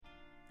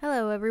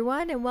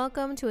everyone, and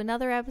welcome to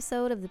another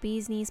episode of the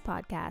Bee's Knees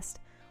podcast.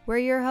 We're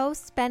your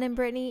hosts, Ben and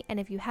Brittany, and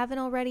if you haven't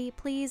already,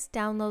 please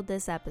download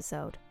this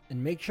episode.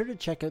 And make sure to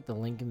check out the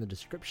link in the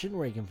description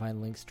where you can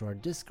find links to our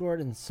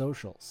Discord and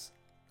socials.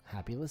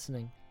 Happy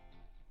listening.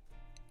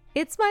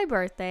 It's my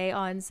birthday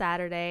on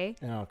Saturday.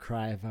 And I'll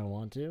cry if I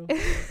want to.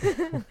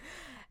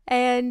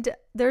 And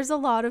there's a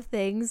lot of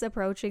things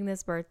approaching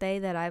this birthday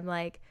that I'm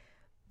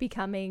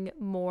becoming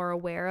more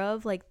aware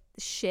of,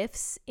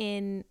 shifts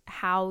in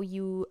how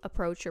you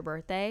approach your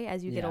birthday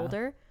as you get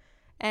older.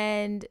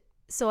 And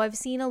so I've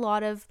seen a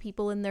lot of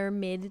people in their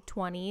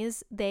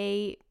mid-20s,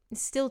 they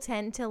still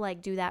tend to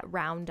do that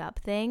roundup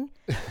thing.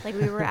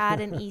 We were at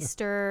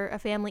a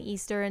family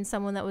Easter, and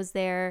someone that was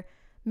there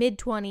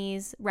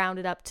mid-20s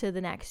rounded up to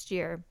the next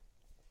year.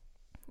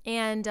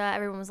 And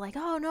everyone was like,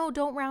 oh no,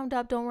 don't round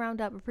up,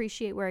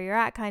 appreciate where you're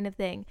at kind of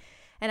thing.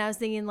 And I was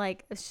thinking, I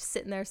was just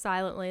sitting there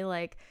silently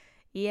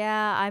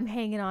yeah, I'm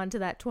hanging on to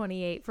that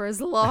 28 for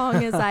as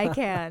long as I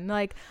can.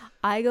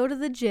 I go to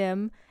the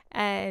gym,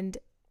 and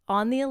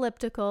on the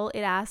elliptical,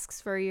 it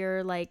asks for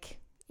your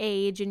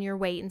age and your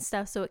weight and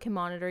stuff, so it can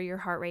monitor your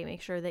heart rate,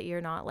 make sure that you're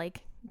not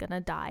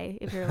gonna die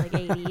if you're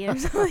 80 or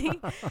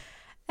something.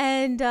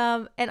 And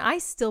I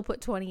still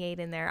put 28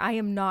 in there. I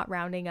am not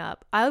rounding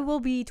up. I will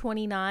be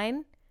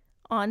 29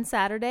 on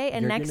Saturday,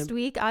 and next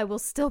week I will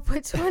still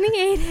put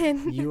 28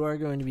 in. You are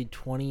going to be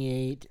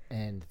 28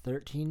 and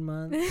 13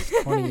 months,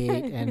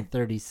 28 and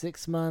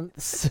 36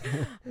 months.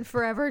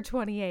 Forever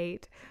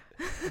 28.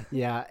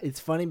 Yeah, it's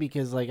funny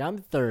because I'm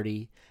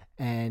 30,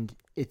 and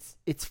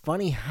it's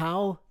funny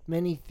how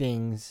many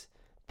things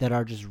that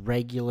are just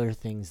regular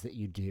things that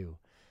you do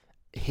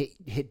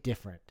hit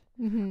different.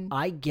 Mm-hmm.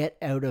 I get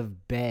out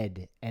of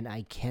bed and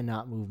I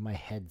cannot move my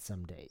head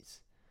some days.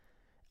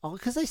 All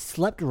because I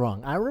slept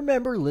wrong. I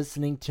remember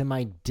listening to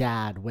my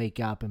dad wake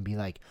up and be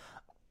like,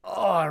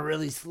 oh, I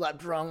really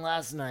slept wrong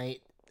last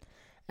night.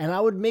 And I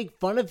would make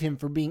fun of him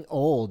for being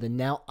old, and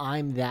now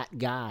I'm that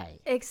guy.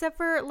 Except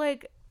for,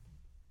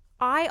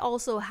 I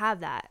also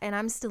have that, and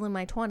I'm still in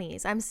my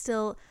 20s. I'm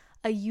still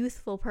a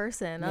youthful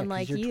person,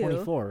 unlike you're you.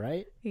 24,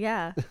 right?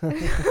 Yeah.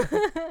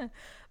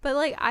 But,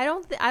 I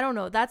don't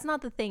know. That's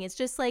not the thing. It's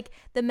just,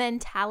 the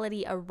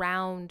mentality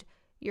around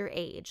your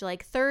age.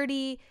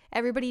 30,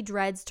 everybody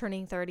dreads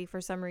turning 30 for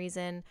some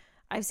reason.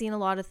 I've seen a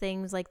lot of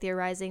things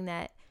theorizing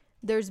that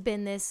there's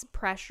been this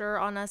pressure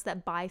on us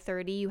that by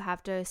 30 you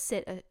have to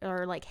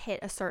hit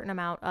a certain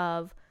amount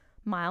of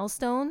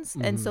milestones.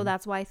 Mm-hmm. And so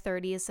that's why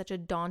 30 is such a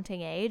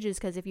daunting age, is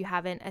because if you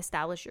haven't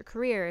established your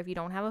career, if you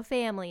don't have a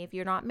family, if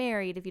you're not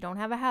married, if you don't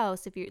have a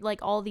house, if you're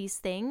all these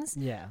things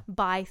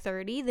by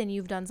 30, then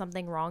you've done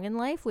something wrong in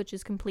life, which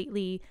is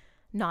completely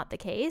not the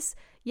case.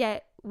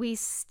 Yet we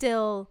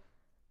still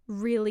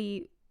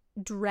really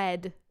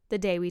dread the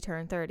day we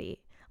turn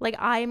 30.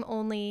 I'm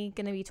only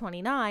gonna be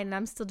 29, and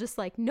I'm still just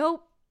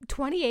nope,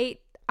 28.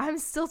 I'm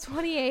still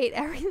 28.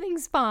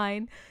 Everything's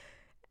fine.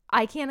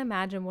 I can't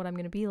imagine what I'm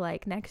gonna be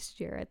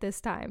next year at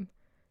this time.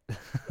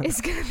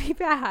 It's gonna be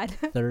bad.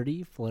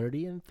 30,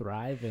 flirty, and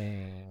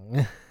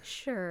thriving.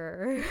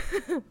 Sure.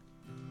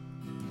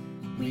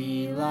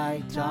 We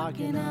like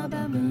talking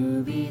about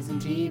movies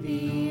and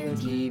TV, or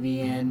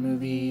TV and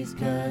movies,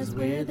 'cause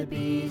we're the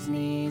Bee's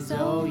Knees,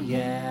 oh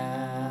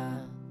yeah.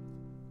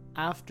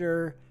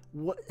 After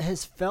what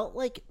has felt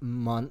like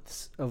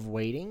months of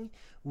waiting,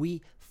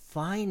 we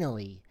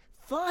finally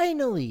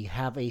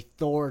have a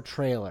Thor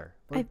trailer,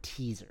 or a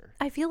teaser.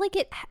 I feel like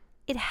it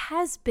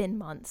has been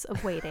months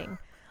of waiting.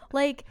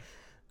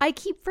 I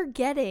keep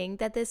forgetting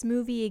that this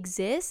movie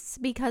exists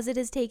because it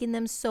has taken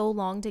them so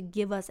long to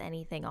give us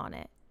anything on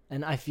it.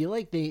 And I feel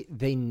like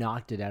they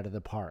knocked it out of the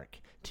park,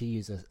 to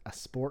use a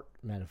sport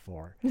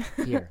metaphor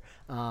here.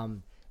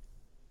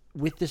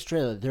 With this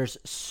trailer, there's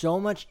so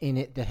much in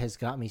it that has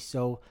got me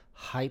so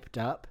hyped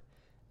up.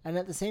 And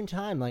at the same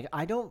time,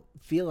 I don't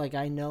feel like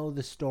I know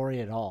the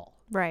story at all.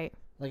 Right.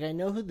 I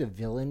know who the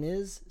villain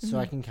is, so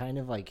I can kind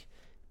of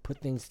put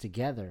things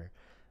together.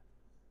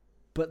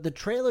 But the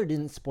trailer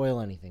didn't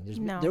spoil anything.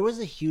 There was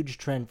a huge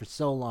trend for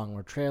so long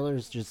where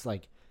trailers just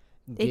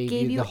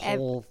gave you the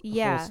whole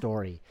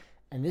story.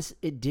 And this,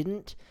 it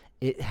didn't.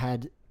 It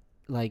had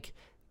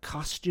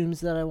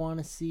costumes that I want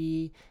to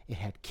see. It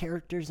had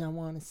characters I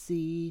want to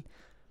see.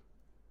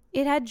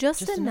 It had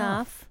just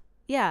enough.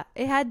 Yeah,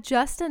 it had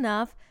just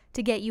enough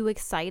to get you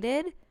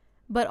excited,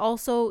 but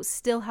also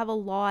still have a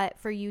lot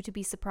for you to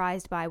be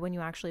surprised by when you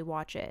actually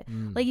watch it.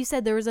 Like you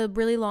said, there was a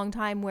really long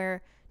time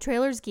where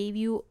trailers gave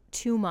you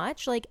too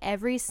much.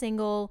 Every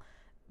single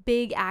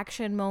big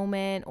action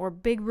moment or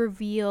big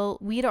reveal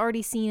we'd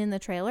already seen in the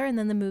trailer, and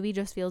then the movie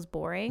just feels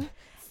boring.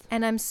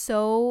 And I'm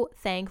so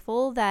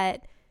thankful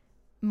that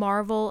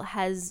Marvel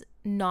has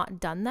not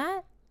done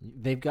that.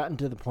 They've gotten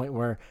to the point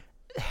where,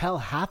 hell,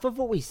 half of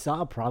what we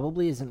saw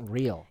probably isn't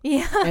real.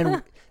 Yeah.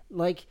 And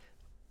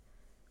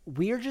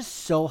we're just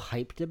so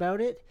hyped about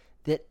it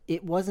that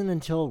it wasn't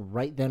until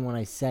right then when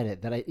I said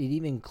it that it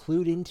even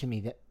clued into me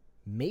that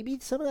maybe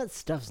some of that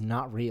stuff's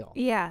not real.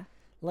 Yeah.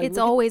 It's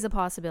always a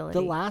possibility.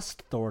 The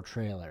last Thor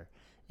trailer,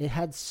 it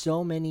had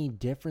so many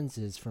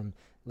differences from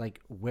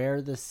like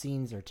where the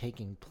scenes are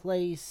taking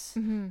place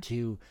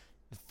to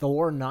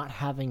Thor not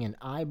having an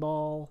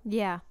eyeball.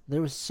 Yeah.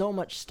 There was so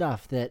much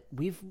stuff that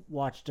we've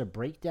watched a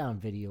breakdown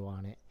video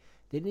on it.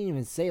 They didn't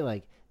even say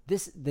like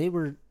this. They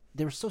were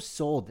so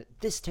sold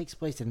that this takes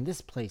place in this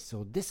place,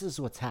 so this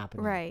is what's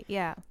happening. Right,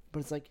 yeah.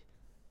 But it's like,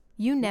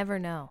 you never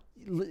know.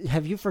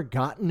 Have you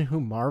forgotten who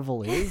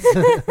Marvel is?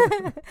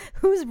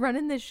 Who's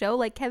running the show?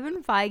 Like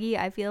Kevin Feige,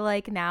 I feel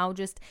like now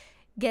just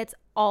gets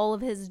all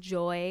of his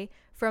joy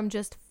from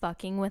just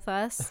fucking with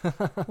us.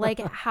 Like,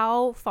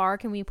 how far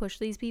can we push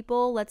these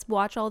people? Let's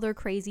watch all their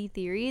crazy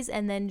theories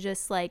and then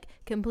just like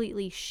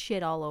completely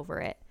shit all over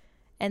it.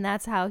 And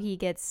that's how he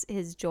gets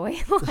his joy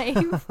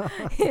in life.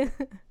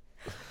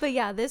 But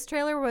yeah, this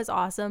trailer was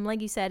awesome.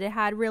 Like you said, it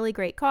had really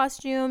great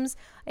costumes.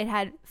 It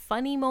had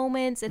funny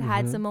moments. It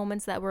had some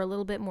moments that were a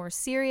little bit more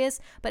serious,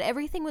 but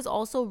everything was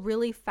also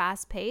really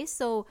fast paced.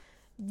 So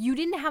you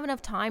didn't have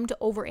enough time to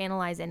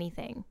overanalyze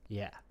anything.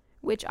 Yeah.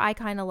 Which I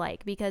kind of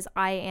like because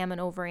I am an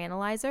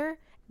overanalyzer.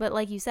 But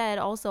like you said,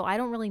 also, I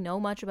don't really know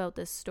much about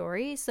this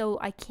story. So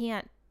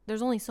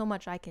there's only so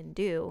much I can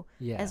do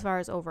as far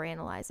as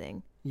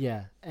overanalyzing.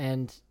 Yeah.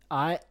 And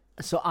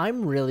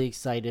I'm really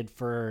excited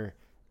for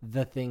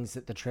the things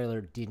that the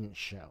trailer didn't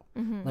show.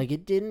 Like,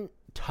 it didn't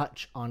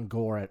touch on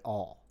Gorr at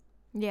all.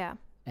 Yeah.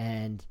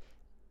 And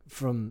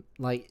from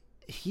like,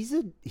 he's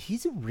a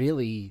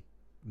really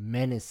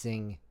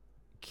menacing,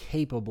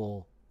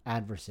 capable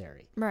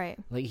adversary. Right.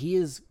 Like, he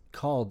is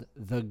called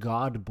the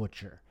God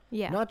Butcher.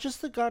 Yeah. Not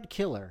just the God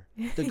Killer,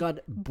 the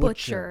God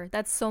Butcher.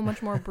 That's so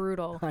much more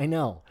brutal. I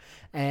know.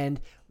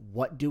 And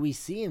what do we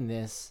see in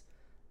this?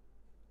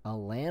 A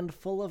land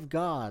full of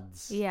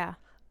gods. Yeah.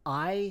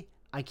 I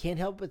can't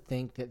help but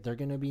think that they're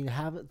going to be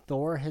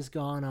Thor has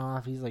gone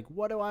off. He's like,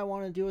 what do I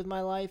want to do with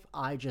my life?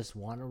 I just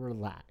want to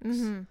relax.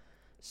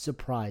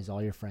 Surprise,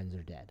 all your friends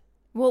are dead.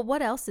 Well,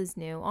 what else is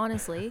new,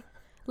 honestly?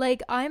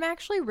 Like, I'm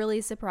actually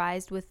really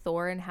surprised with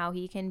Thor and how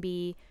he can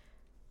be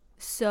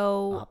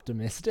so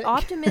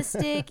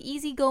optimistic,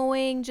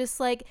 easygoing,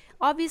 just like,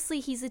 obviously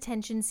he's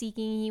attention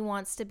seeking. He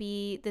wants to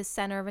be the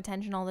center of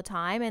attention all the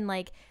time. And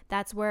like,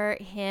 that's where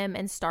him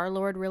and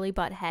Star-Lord really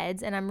butt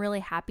heads. And I'm really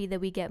happy that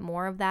we get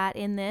more of that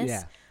in this.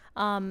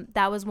 Yeah.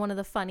 That was one of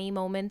the funny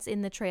moments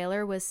in the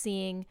trailer, was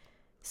seeing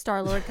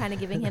Star-Lord kind of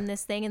giving him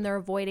this thing and they're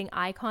avoiding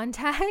eye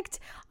contact.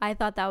 I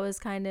thought that was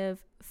kind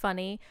of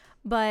funny,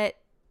 but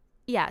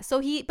yeah,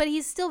 but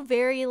he's still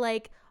very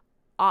like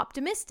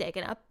optimistic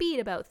and upbeat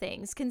about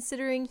things,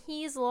 considering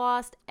he's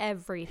lost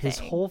everything. His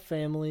whole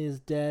family is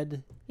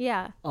dead.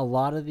 Yeah. A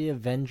lot of the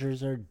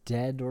Avengers are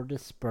dead or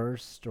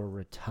dispersed or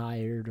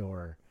retired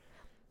or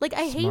like,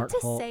 I hate to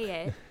Hulk.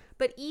 say it,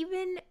 but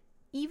even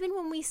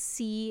when we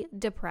see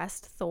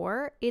depressed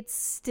Thor, it's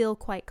still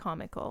quite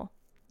comical.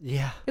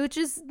 Yeah. Which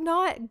is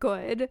not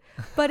good,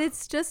 but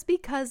it's just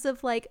because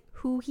of like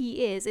who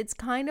he is. It's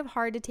kind of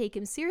hard to take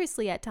him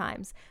seriously at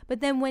times. But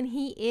then when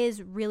he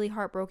is really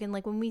heartbroken,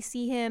 like when we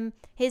see him,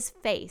 his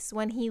face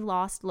when he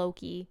lost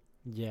Loki.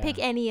 Yeah. Pick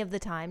any of the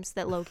times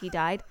that Loki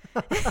died.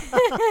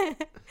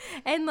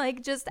 And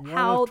like just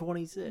how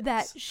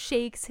that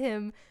shakes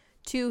him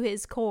to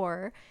his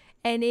core.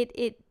 And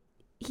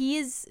he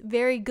is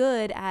very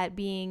good at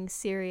being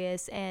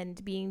serious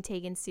and being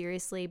taken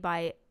seriously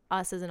by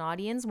us as an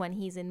audience when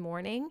he's in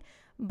mourning,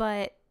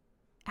 but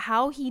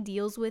how he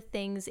deals with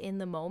things in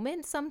the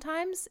moment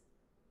sometimes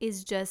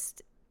is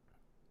just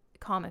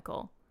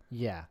comical.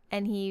 Yeah.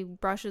 And he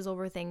brushes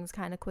over things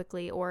kind of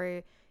quickly,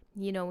 or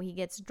he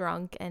gets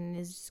drunk and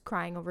is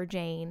crying over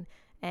Jane,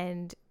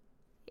 and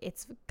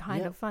it's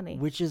kind of funny.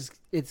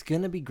 It's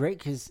gonna be great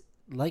because,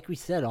 like we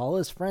said, all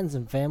his friends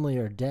and family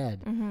are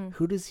dead.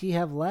 Who does he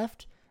have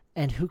left?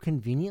 And who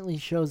conveniently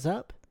shows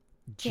up?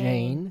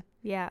 Jane.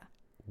 Yeah.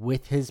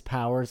 With his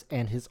powers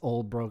and his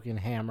old broken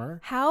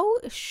hammer. How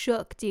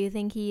shook do you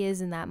think he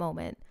is in that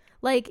moment?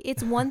 Like,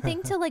 it's one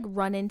thing to like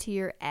run into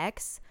your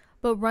ex,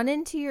 but run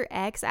into your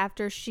ex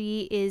after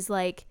she is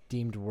like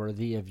deemed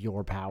worthy of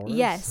your powers.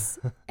 Yes.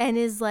 And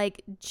is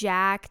like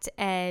jacked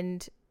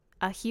and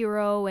a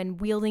hero and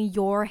wielding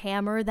your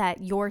hammer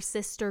that your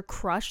sister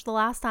crushed the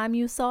last time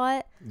you saw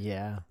it.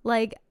 Yeah.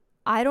 Like,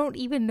 I don't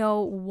even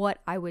know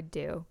what I would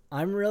do.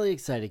 I'm really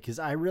excited because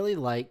I really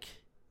like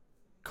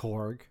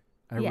Korg.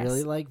 I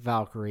really like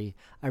Valkyrie.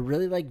 I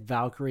really like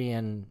Valkyrie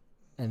and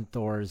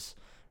Thor's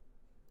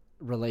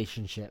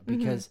relationship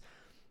because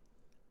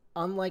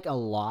unlike a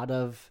lot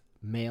of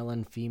male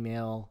and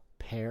female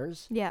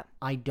pairs,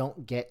 I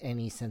don't get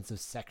any sense of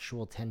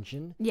sexual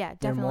tension. Yeah, definitely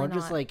They're more not.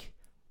 just like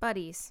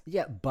buddies.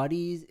 Yeah,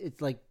 buddies.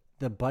 It's like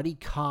the buddy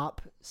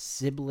cop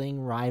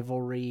sibling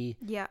rivalry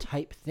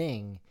type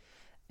thing.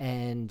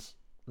 And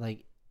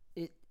like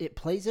it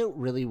plays out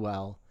really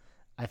well.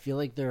 I feel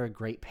like they're a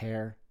great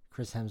pair.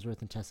 Chris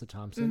Hemsworth and Tessa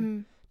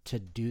Thompson to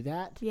do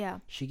that. Yeah.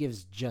 She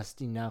gives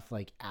just enough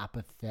like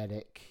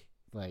apathetic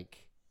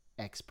like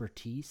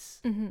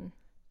expertise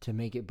to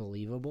make it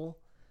believable.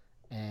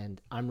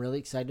 And I'm really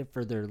excited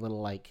for their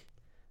little like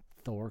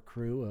Thor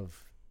crew of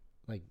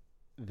like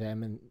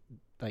them and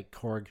like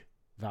Korg,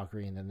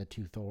 Valkyrie and then the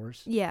 2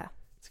 Thors. Yeah.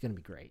 It's going to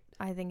be great.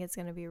 I think it's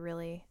going to be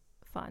really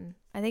fun.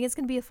 I think it's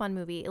going to be a fun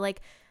movie.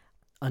 Like,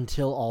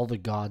 until all the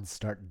gods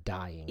start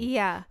dying.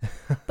 Yeah.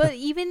 But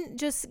even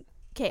just,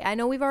 okay, I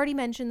know we've already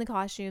mentioned the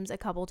costumes a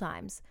couple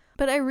times,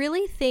 but I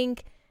really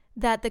think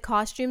that the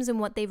costumes and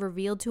what they've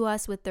revealed to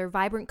us with their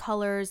vibrant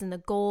colors and the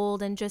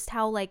gold and just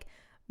how like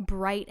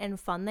bright and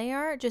fun they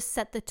are just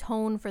set the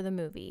tone for the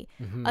movie.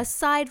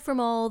 Aside from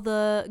all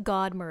the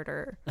god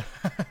murder.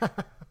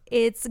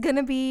 It's going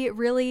to be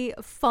really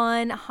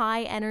fun,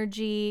 high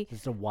energy.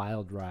 Just a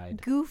wild ride.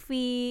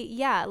 Goofy.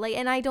 Yeah. Like,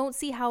 and I don't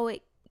see how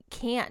it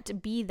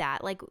can't be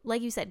that.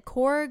 Like you said,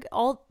 Korg,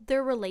 all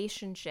their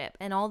relationship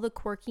and all the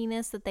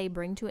quirkiness that they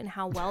bring to it and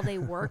how well they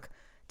work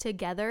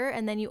together.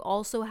 And then you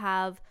also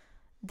have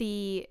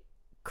the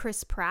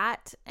Chris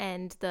Pratt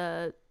and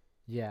the...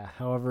 Yeah,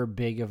 however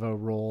big of a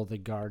role the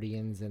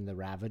Guardians and the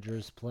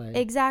Ravagers play.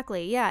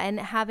 Exactly, yeah. And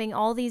having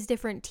all these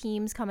different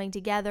teams coming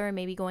together and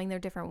maybe going their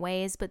different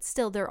ways, but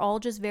still they're all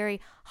just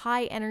very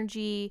high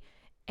energy,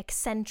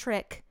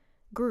 eccentric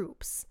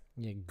groups.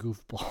 Yeah,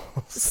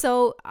 goofballs.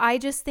 So I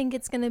just think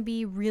it's going to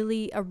be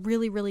a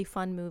really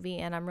fun movie,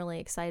 and I'm really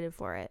excited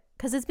for it.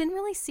 Because it's been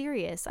really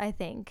serious, I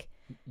think.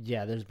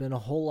 Yeah, there's been a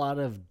whole lot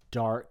of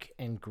dark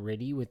and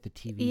gritty with the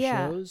TV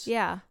shows.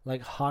 Yeah.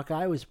 Like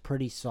Hawkeye was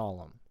pretty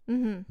solemn.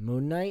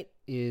 Moon Knight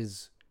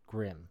is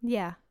grim.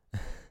 Yeah.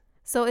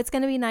 So it's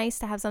going to be nice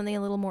to have something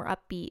a little more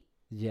upbeat.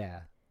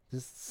 Yeah.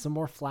 Just some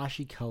more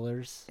flashy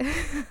colors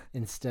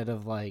instead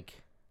of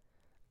like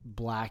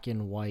black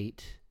and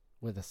white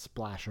with a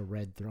splash of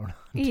red thrown on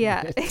it.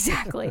 Yeah,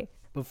 exactly.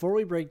 Before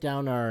we break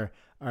down our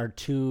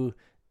two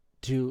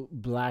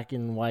black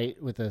and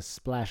white with a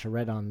splash of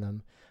red on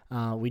them,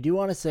 we do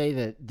want to say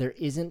that there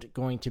isn't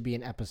going to be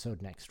an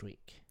episode next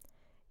week.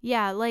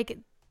 Yeah, like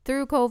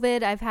through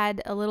COVID, I've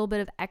had a little bit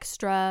of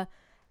extra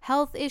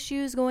health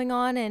issues going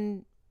on,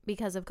 and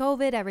because of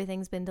COVID,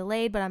 everything's been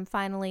delayed, but I'm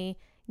finally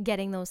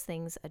getting those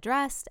things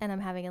addressed, and I'm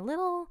having a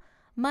little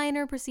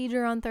minor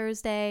procedure on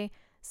Thursday,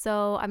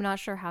 so I'm not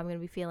sure how I'm going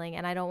to be feeling,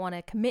 and I don't want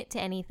to commit to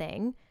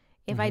anything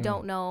if I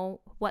don't know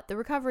what the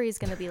recovery is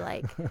going to be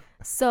like.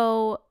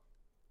 So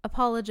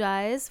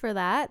apologize for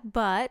that,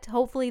 but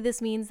hopefully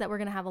this means that we're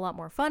going to have a lot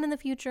more fun in the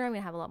future. I'm going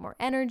to have a lot more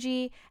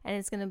energy, and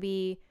it's going to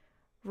be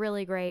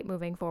really great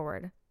moving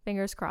forward.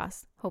 Fingers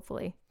crossed,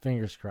 hopefully.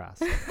 Fingers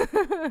crossed.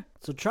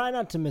 So try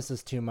not to miss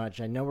us too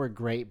much. I know we're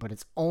great, but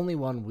it's only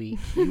 1 week.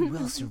 You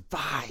will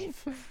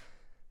survive.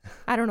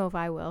 I don't know if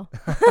I will.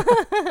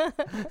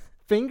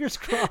 Fingers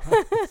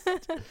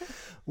crossed.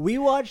 We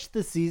watched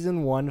the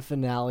season 1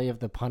 finale of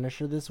The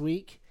Punisher this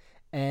week,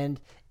 and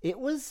it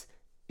was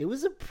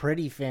a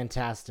pretty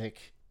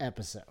fantastic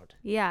episode.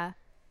 Yeah.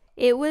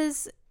 It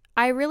was,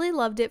 I really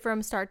loved it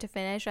from start to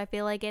finish. I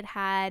feel like it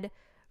had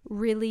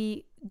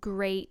really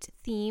great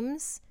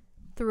themes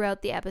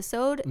throughout the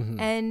episode.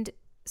 And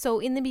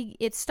so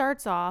it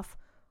starts off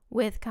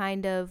with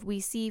kind of, we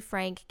see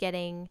Frank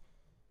getting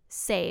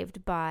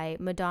saved by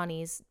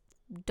Madani's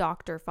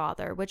doctor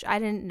father, which I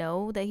didn't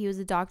know that he was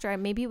a doctor.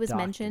 Maybe it was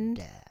mentioned.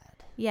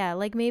 Dad. Yeah,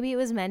 like maybe it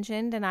was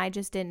mentioned and I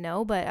just didn't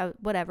know,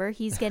 but whatever.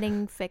 He's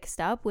getting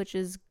fixed up, which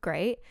is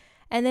great.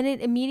 And then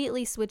it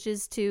immediately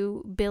switches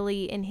to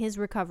Billy in his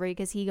recovery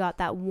because he got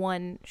that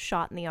one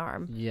shot in the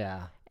arm.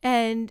 Yeah.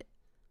 And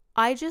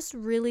I just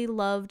really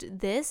loved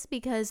this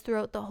because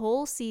throughout the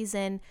whole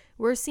season,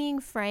 we're seeing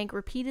Frank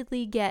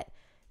repeatedly get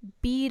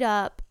beat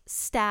up,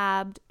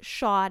 stabbed,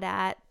 shot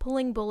at,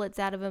 pulling bullets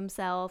out of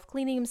himself,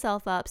 cleaning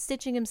himself up,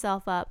 stitching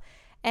himself up.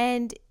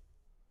 And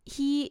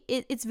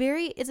it's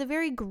a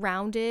very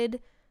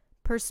grounded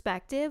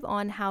perspective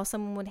on how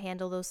someone would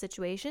handle those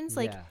situations.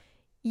 Like,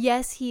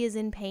 yes, he is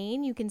in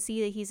pain. You can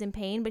see that he's in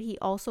pain, but he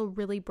also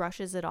really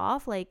brushes it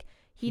off. Like,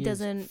 he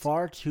doesn't... is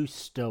far too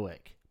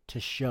stoic to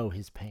show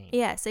his pain.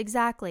 Yes,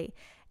 exactly.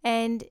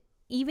 And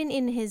even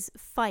in his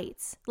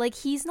fights, like,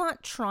 he's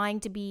not trying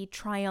to be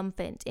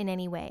triumphant in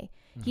any way.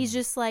 He's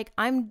just like,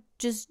 I'm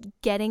just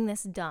getting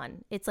this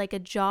done. It's like a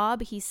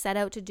job. He's set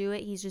out to do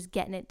it. He's just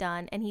getting it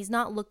done. And he's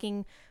not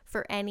looking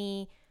for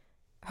any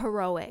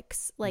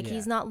heroics. Like,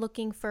 he's not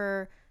looking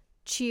for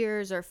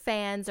cheers or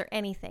fans or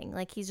anything.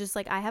 Like, he's just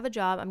like, I have a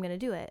job. I'm going to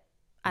do it.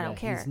 I don't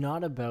care. He's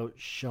not about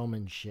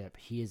showmanship.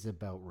 He is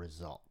about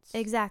results.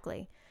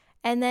 Exactly.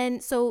 And then,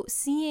 so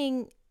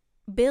seeing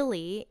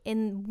Billy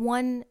in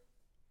one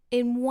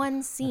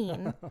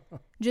scene,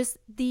 just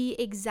the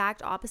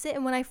exact opposite.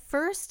 And when I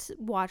first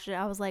watched it,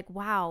 I was like,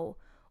 wow,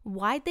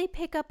 why'd they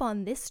pick up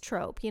on this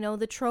trope? You know,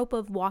 the trope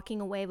of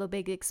walking away of a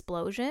big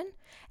explosion.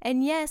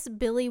 And yes,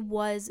 Billy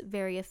was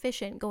very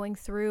efficient going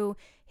through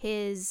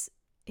his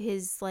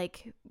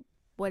like,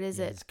 what is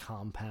it? His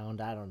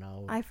compound, I don't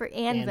know.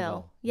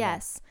 Anvil.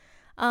 Yes.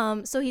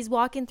 Yeah. So he's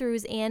walking through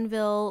his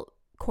Anvil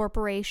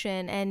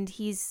corporation and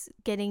he's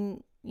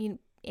getting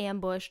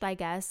ambushed, I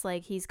guess.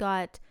 Like, he's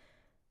got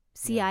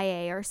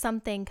CIA or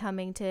something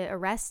coming to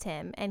arrest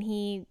him, and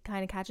he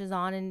kind of catches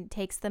on and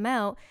takes them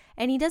out,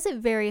 and he does it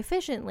very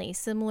efficiently,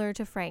 similar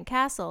to Frank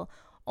Castle.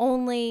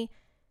 Only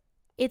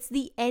it's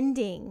the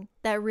ending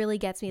that really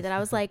gets me, that I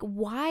was like,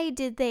 why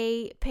did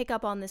they pick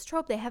up on this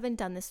trope? They haven't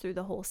done this through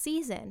the whole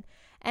season.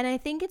 And I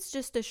think it's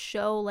just to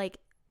show like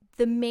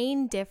the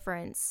main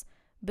difference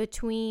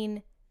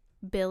between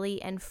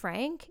Billy and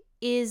Frank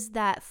is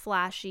that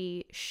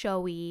flashy,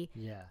 showy,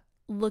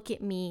 look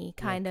at me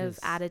kind of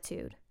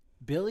attitude.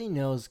 Billy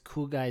knows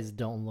cool guys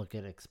don't look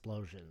at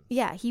explosions.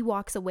 Yeah, he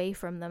walks away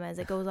from them as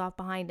it goes off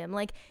behind him.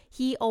 Like,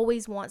 he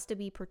always wants to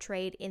be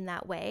portrayed in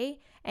that way,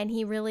 and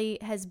he really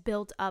has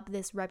built up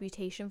this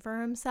reputation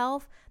for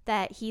himself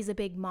that he's a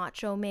big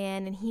macho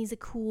man and he's a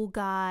cool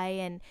guy,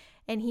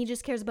 and he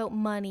just cares about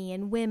money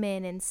and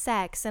women and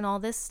sex and all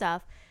this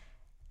stuff.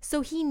 So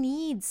he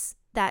needs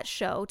that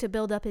show to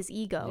build up his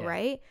ego,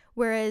 right?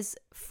 Whereas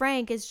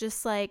Frank is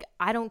just like,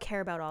 I don't care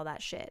about all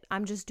that shit.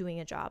 I'm just doing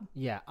a job.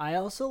 Yeah, I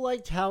also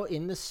liked how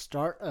in the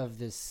start of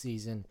this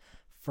season,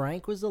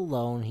 Frank was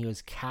alone. He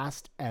was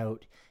cast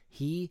out.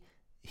 He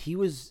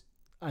was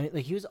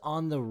he was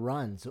on the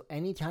run. So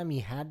anytime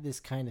he had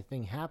this kind of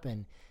thing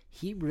happen,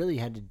 he really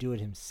had to do it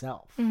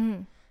himself.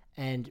 Mm-hmm.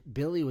 And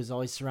Billy was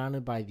always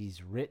surrounded by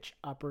these rich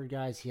upper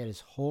guys. He had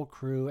his whole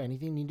crew.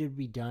 Anything needed to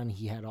be done,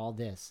 he had all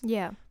this.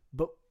 Yeah.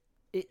 But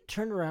it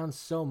turned around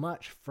so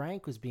much.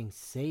 Frank was being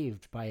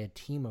saved by a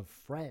team of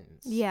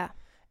friends. Yeah.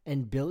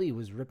 And Billy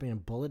was ripping a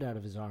bullet out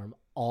of his arm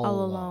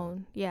all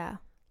alone. Yeah.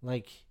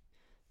 Like,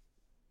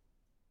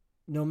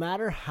 no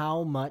matter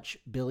how much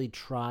Billy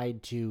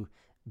tried to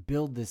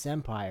build this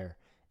empire,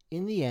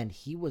 in the end,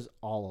 he was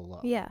all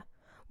alone. Yeah.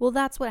 Well,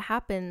 that's what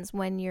happens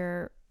when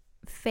you're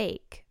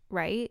fake,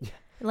 right?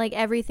 Like,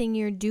 everything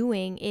you're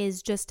doing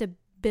is just to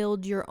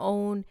build your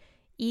own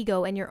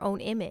ego and your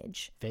own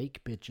image. Fake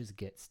bitches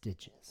get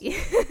stitches.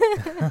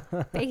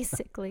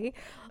 Basically.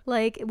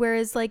 Like,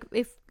 whereas like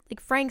if like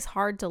Frank's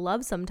hard to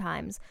love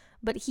sometimes,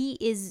 but he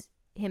is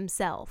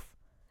himself.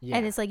 Yeah.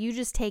 And it's like, you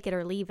just take it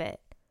or leave it.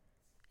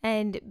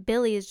 And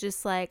Billy is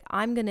just like,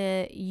 I'm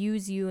gonna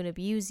use you and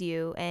abuse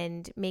you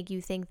and make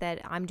you think that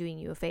I'm doing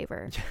you a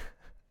favor.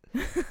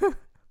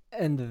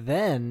 And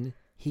then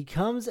he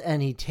comes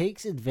and he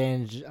takes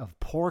advantage of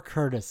poor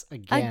Curtis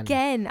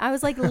again. I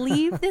was like,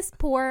 leave this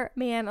poor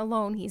man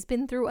alone. He's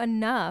been through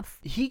enough.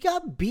 He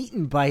got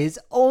beaten by his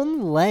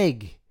own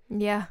leg.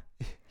 Yeah.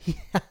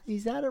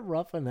 He's had it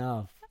rough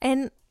enough.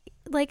 And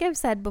like I've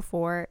said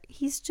before,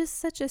 he's just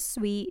such a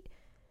sweet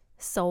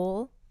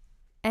soul.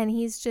 And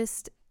he's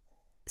just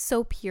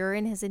so pure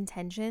in his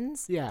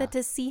intentions. Yeah. That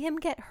to see him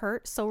get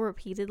hurt so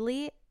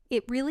repeatedly,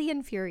 it really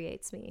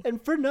infuriates me.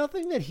 And for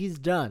nothing that he's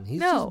done.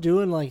 He's just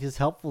doing like his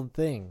helpful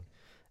thing.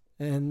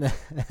 And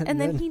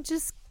then he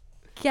just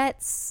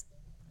gets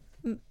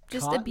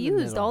just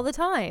abused all the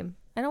time.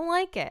 I don't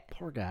like it.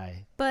 Poor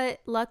guy.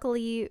 But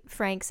luckily,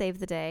 Frank saved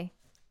the day.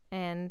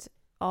 And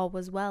all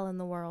was well in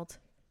the world.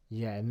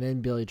 Yeah, and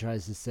then Billy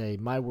tries to say,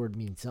 my word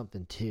means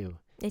something too.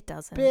 It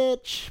doesn't.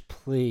 Bitch,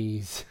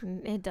 please.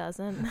 It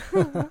doesn't.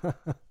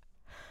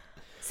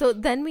 So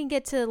then we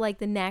get to like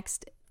the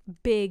next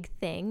big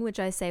thing, which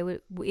I say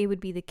it would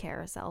be the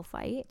carousel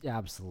fight. Yeah,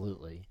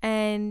 absolutely.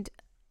 And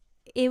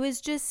it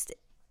was just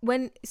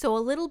a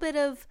little bit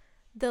of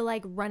the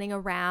like running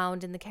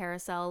around in the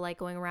carousel, like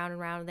going around and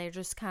around, and they're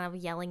just kind of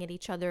yelling at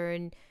each other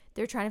and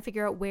they're trying to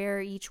figure out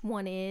where each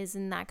one is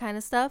and that kind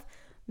of stuff.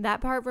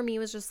 That part for me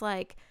was just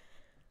like,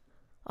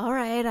 all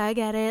right, I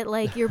get it.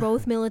 Like, you're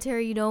both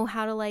military, you know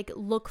how to like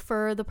look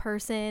for the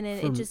person,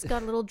 and it just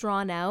got a little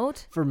drawn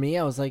out. For me,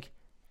 I was like,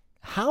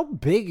 how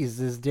big is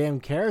this damn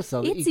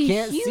carousel that you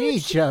can't see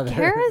each other?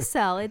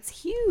 Carousel,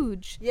 it's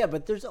huge. Yeah,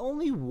 but there's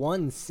only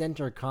one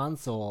center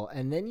console,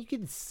 and then you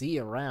can see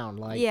around.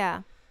 Like,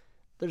 yeah,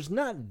 there's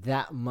not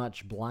that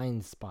much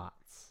blind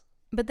spots.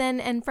 But then,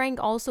 and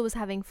Frank also was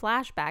having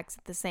flashbacks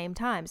at the same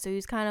time, so he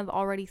was kind of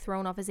already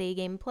thrown off his A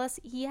game. Plus,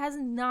 he has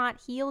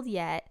not healed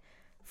yet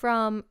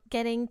from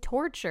getting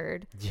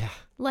tortured. Yeah,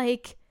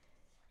 like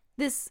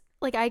this.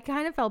 Like, I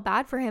kind of felt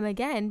bad for him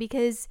again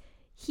because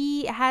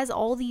he has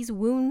all these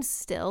wounds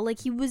still. Like,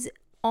 he was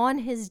on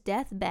his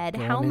deathbed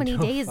how many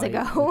days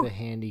ago? With a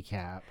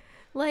handicap.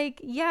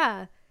 Like,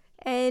 yeah.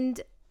 And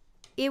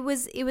it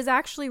was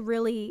actually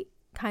really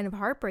kind of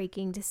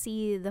heartbreaking to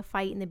see the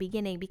fight in the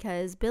beginning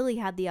because Billy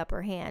had the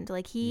upper hand.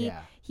 Like, he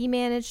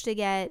managed to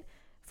get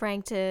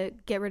Frank to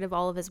get rid of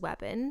all of his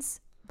weapons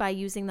by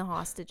using the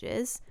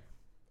hostages.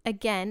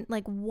 Again,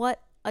 like,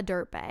 what a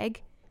dirtbag.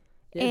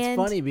 Yeah, it's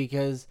funny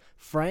because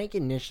Frank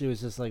initially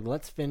was just like,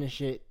 let's finish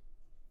it,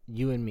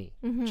 you and me,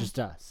 just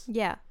us.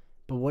 Yeah.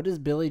 But what does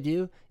Billy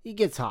do? He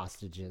gets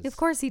hostages. Of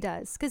course he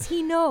does, because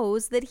he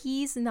knows that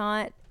he's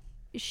not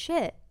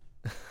shit.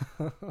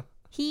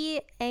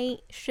 He ain't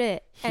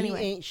shit. Anyway.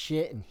 He ain't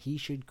shit, and he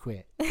should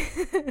quit.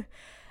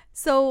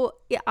 So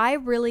yeah, I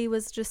really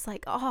was just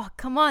like, oh,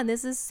 come on.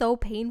 This is so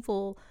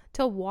painful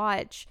to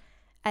watch,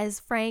 as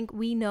Frank,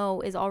 we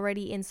know, is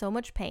already in so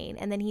much pain.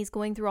 And then he's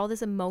going through all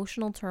this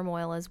emotional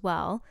turmoil as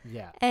well.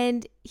 Yeah.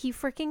 And he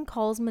freaking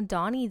calls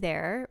Madani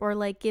there, or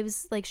like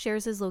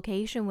shares his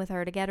location with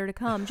her to get her to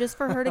come, just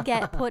for her to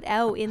get put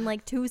out in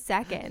like 2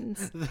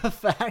 seconds. The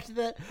fact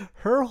that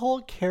her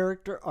whole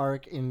character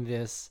arc in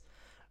this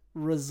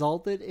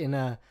resulted in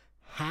a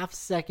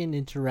half-second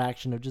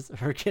interaction of just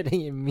her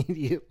getting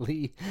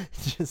immediately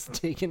just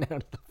taken out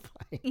of the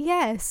fight.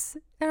 Yes.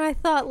 And I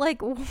thought,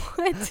 like,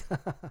 what?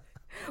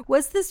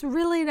 Was this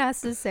really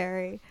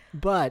necessary?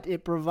 But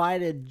it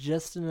provided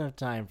just enough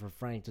time for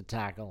Frank to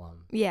tackle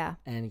him. Yeah.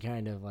 And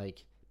kind of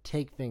like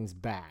take things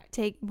back.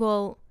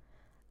 Well,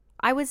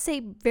 I would say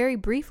very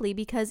briefly,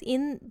 because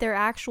in their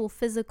actual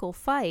physical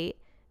fight,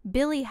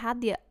 Billy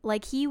had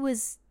he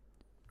was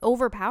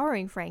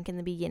overpowering Frank in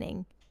the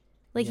beginning.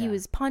 Like, he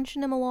was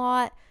punching him a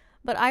lot.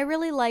 But I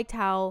really liked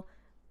how,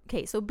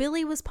 okay, so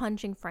Billy was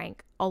punching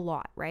Frank a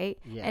lot, right?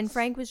 Yes. And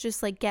Frank was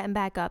just like getting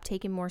back up,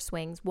 taking more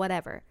swings,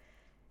 whatever.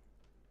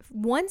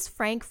 Once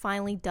Frank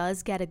finally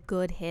does get a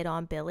good hit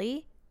on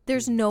Billy,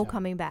 there's no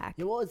coming back.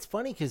 Yeah, well, it's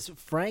funny because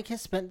Frank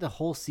has spent the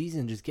whole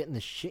season just getting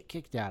the shit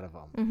kicked out of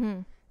him. Mm-hmm.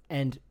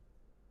 And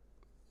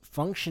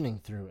functioning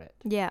through it.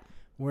 Yeah.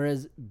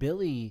 Whereas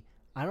Billy,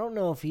 I don't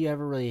know if he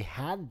ever really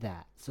had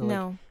that. So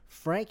like,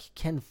 Frank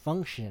can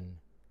function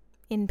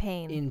in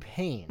pain.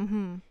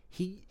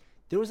 Mm-hmm.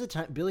 There was a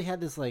time Billy had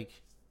this like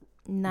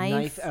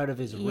knife out of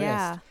his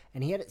wrist,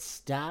 and he had it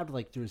stabbed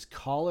like through his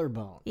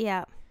collarbone.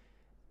 Yeah.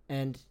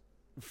 And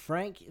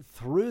Frank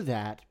through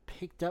that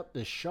picked up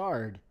the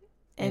shard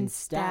and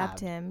stabbed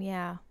him.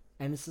 Yeah.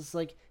 And it's just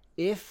like,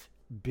 if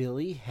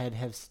Billy had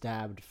have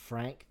stabbed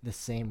Frank the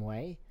same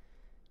way,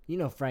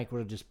 Frank would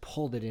have just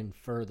pulled it in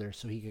further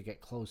so he could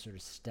get closer to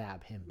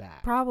stab him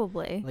back.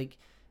 Probably. Like,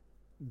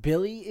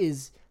 Billy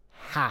is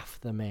half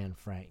the man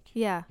Frank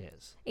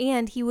is.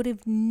 And he would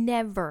have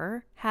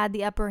never had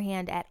the upper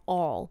hand at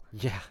all.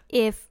 Yeah.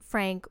 If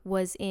Frank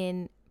was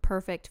in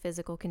perfect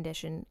physical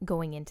condition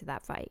going into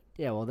that fight.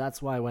 Yeah, well,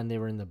 that's why when they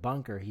were in the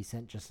bunker, he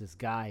sent just his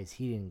guys.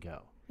 He didn't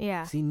go.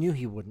 Yeah. 'Cause he knew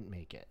he wouldn't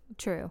make it.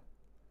 True.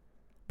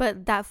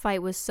 But that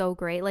fight was so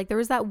great. Like, there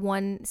was that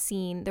one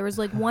scene, there was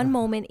like one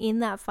moment in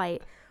that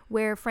fight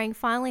where Frank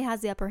finally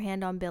has the upper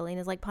hand on Billy and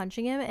is like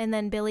punching him, and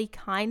then Billy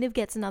kind of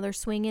gets another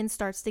swing in,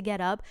 starts to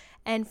get up,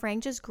 and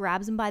Frank just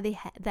grabs him by the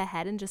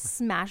head and just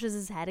smashes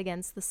his head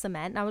against the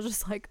cement. And I was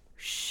just like,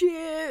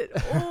 shit.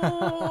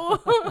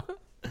 Oh.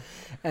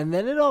 And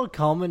then it all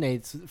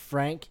culminates.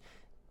 Frank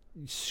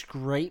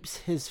scrapes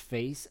his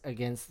face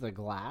against the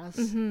glass.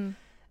 Mm-hmm.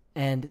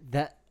 And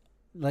that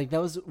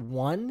was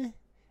one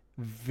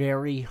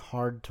very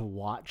hard to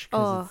watch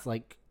because it's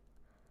like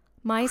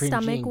my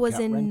stomach was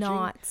in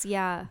knots.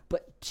 Yeah.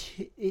 But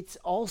it's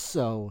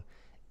also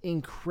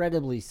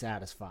incredibly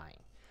satisfying.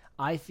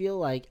 I feel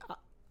like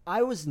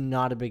I was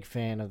not a big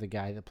fan of the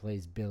guy that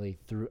plays Billy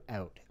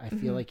throughout. I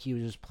feel like he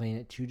was just playing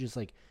it too just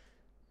like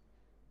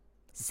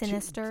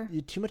sinister.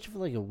 Too much of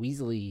like a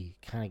Weasley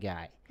kind of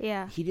guy.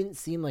 Yeah. He didn't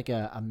seem like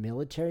a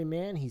military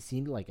man. He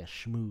seemed like a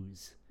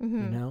schmooze,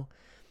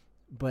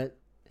 But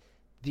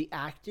the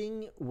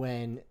acting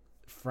when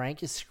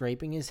Frank is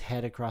scraping his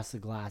head across the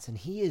glass and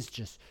he is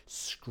just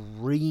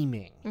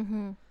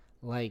screaming.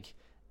 Like,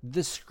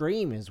 the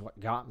scream is what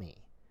got me.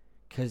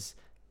 Because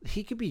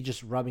he could be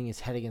just rubbing his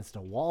head against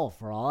a wall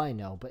for all I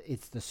know, but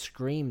it's the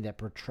scream that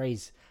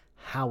portrays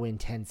how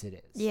intense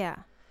it is. Yeah.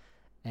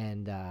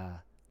 And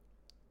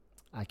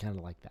I kind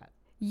of like that.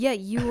 Yeah,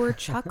 you were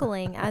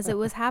chuckling as it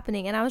was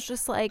happening, and I was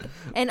just like,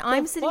 and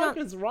I'm sitting on. What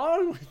is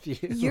wrong with you?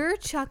 You're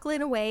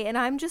chuckling away, and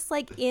I'm just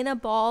like in a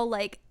ball,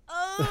 like,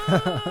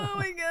 oh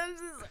my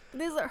gosh,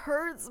 this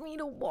hurts me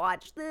to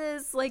watch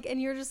this, like,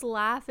 and you're just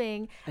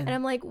laughing, and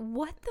I'm like,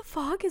 what the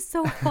fuck is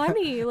so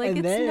funny? Like,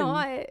 it's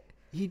not.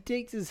 He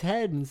takes his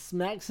head and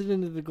smacks it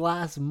into the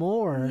glass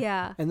more.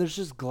 Yeah. And there's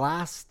just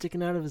glass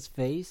sticking out of his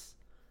face.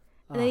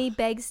 And then he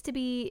begs to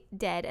be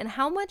dead. And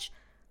how much,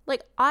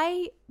 like,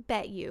 I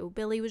bet you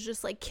Billy was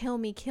just like, kill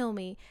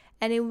me.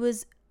 And it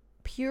was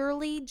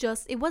purely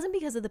just, it wasn't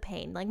because of the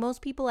pain. Like,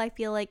 most people, I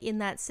feel like in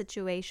that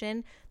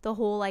situation, the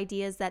whole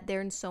idea is that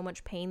they're in so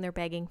much pain, they're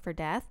begging for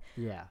death.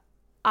 Yeah.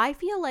 I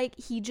feel like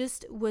he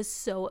just was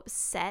so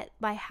upset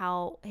by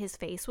how his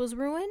face was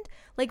ruined.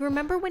 Like,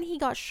 remember when he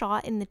got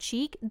shot in the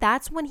cheek?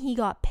 That's when he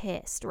got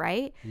pissed,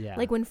 right? Yeah.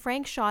 Like, when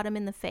Frank shot him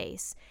in the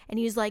face and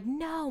he was like,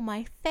 no,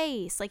 my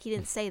face. Like, he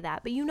didn't say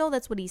that, but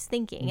that's what he's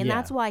thinking. And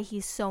that's why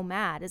he's so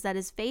mad, is that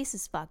his face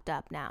is fucked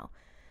up now.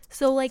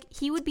 So, like,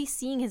 he would be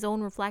seeing his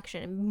own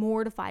reflection and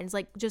mortified. He's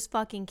like, just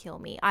fucking kill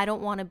me. I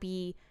don't want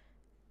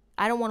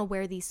to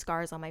wear these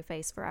scars on my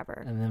face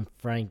forever. And then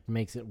Frank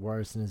makes it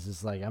worse and is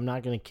just like, I'm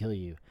not going to kill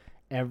you.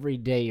 Every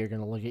day you're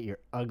going to look at your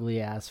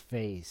ugly ass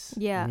face.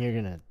 Yeah. And you're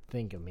going to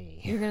think of me.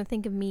 You're going to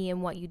think of me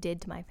and what you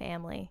did to my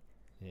family.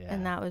 Yeah.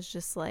 And that was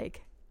just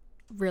like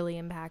really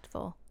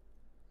impactful.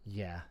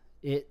 Yeah.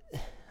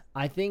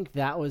 I think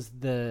that was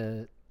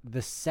the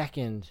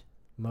second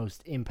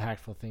most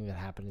impactful thing that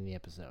happened in the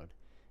episode.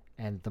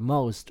 And the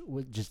most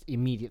just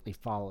immediately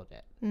followed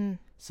it.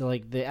 So,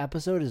 like, the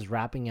episode is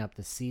wrapping up.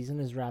 The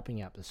season is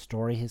wrapping up. The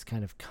story has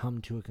kind of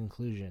come to a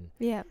conclusion.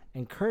 Yeah.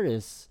 And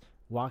Curtis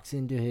walks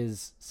into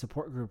his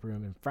support group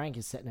room, and Frank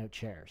is setting out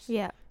chairs.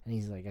 Yeah. And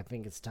he's like, I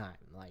think it's time.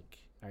 Like,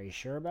 are you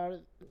sure about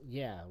it?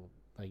 Yeah.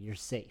 Like, you're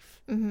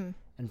safe. Mm-hmm.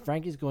 And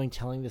Frank is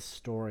telling this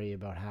story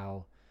about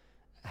how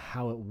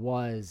how it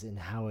was and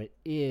how it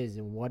is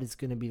and what it's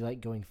going to be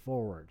like going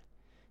forward.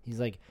 He's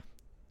like,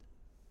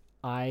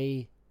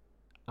 I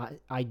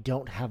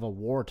don't have a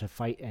war to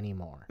fight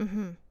anymore,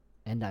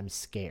 and I'm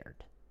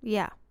scared.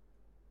 Yeah.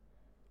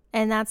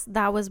 And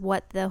that was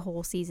what the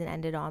whole season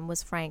ended on,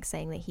 was Frank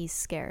saying that he's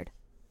scared.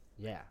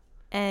 Yeah.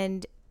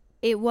 And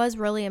it was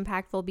really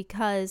impactful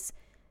because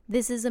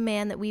this is a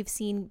man that we've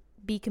seen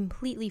be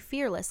completely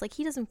fearless. Like,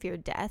 he doesn't fear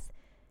death,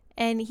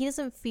 and he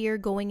doesn't fear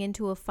going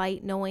into a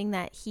fight knowing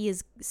that he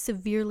is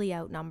severely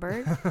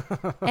outnumbered.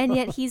 And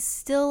yet he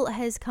still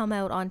has come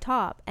out on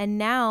top. And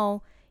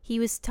now he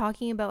was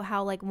talking about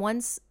how, like,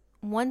 once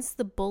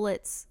the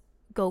bullets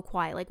go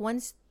quiet, like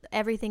once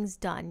everything's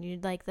done,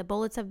 like the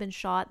bullets have been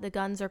shot, the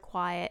guns are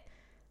quiet,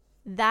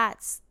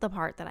 that's the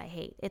part that I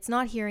hate. It's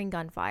not hearing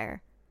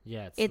gunfire.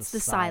 Yeah, it's the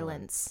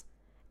silence.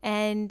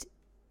 And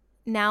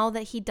now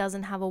that he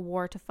doesn't have a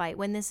war to fight,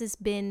 when this has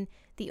been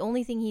the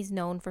only thing he's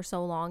known for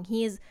so long,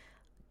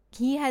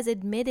 he has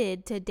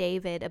admitted to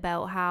David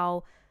about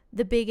how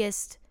the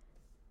biggest,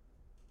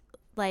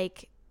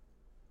 like,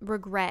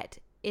 regret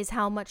is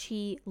how much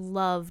he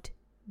loved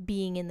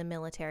being in the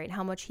military and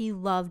how much he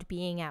loved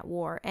being at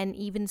war. And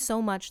even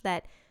so much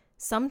that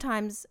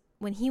sometimes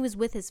when he was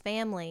with his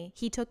family,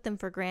 he took them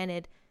for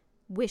granted,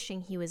 wishing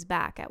he was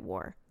back at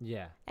war.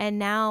 Yeah. And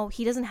now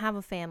he doesn't have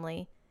a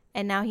family,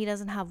 and now he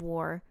doesn't have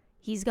war.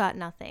 He's got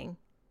nothing.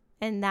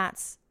 And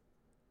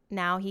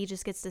now he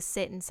just gets to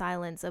sit in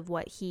silence of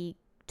what he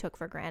took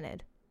for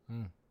granted.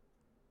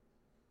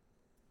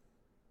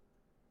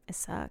 It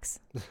sucks.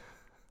 It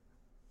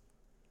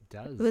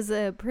does. It was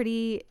a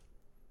pretty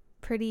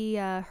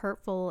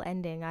hurtful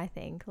ending, I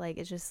think. Like,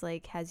 it just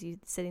like has you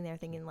sitting there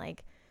thinking,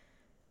 like,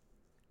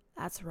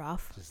 that's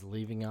rough. Just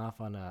leaving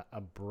off on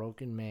a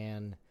broken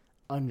man,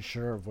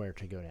 unsure of where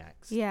to go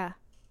next. Yeah.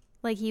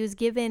 Like, he was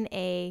given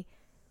a,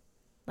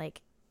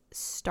 like,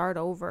 start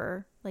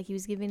over. Like, he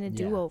was given a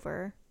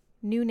do-over.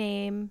 New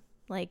name,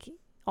 like,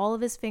 all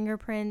of his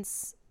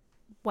fingerprints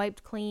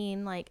wiped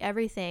clean, like,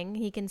 everything.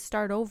 He can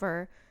start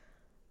over.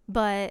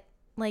 But,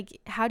 like,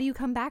 how do you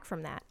come back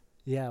from that?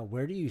 Yeah,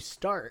 where do you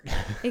start?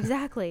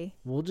 Exactly.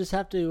 We'll just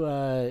have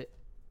to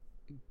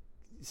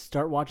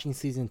start watching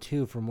season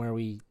 2 from where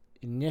we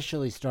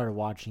initially started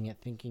watching it,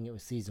 thinking it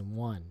was season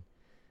 1.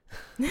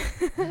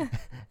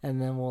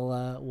 And then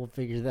we'll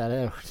figure that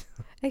out.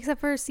 Except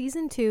for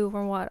season 2,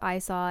 from what I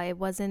saw, it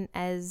wasn't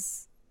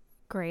as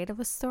great of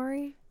a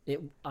story.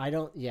 It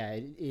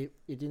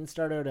didn't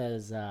start out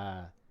as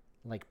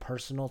like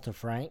personal to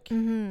Frank,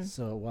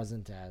 so it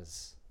wasn't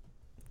as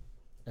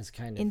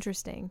kind of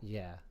interesting.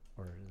 Yeah,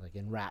 or like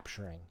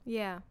enrapturing.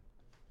 Yeah.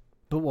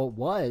 But what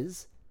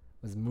was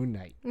Moon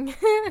Knight,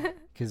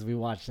 because we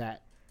watched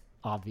that,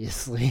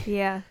 obviously.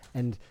 Yeah.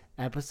 And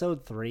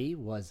episode 3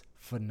 was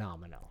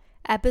phenomenal.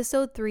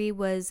 Episode 3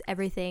 was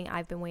everything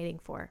I've been waiting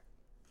for.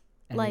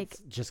 And like,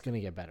 it's just gonna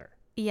get better.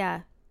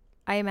 Yeah,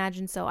 I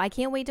imagine so. I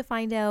can't wait to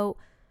find out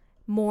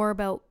more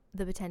about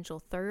the potential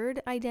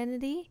third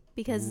identity,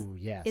 because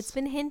it's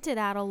been hinted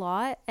at a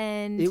lot,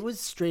 and it was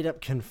straight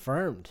up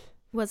confirmed.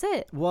 Was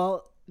it?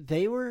 Well,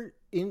 they were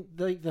in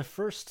the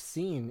first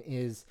scene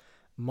is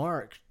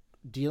Mark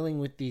dealing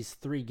with these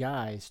 3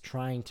 guys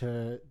trying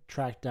to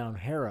track down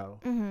Harrow,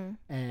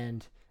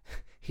 and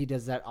he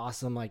does that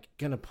awesome, like,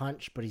 gonna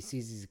punch, but he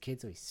sees he's a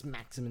kid, so he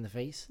smacks him in the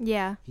face.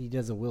 Yeah. He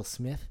does a Will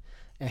Smith.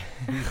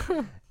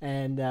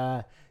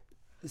 And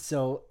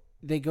so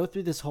they go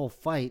through this whole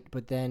fight,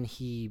 but then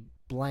he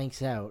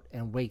blanks out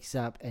and wakes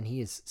up, and he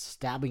is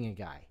stabbing a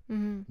guy.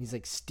 He's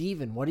like,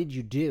 Steven, what did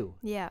you do?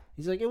 Yeah.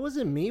 He's like, it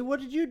wasn't me. What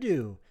did you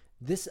do?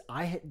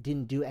 I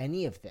didn't do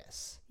any of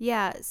this.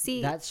 Yeah,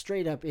 see. That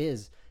straight up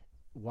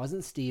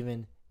wasn't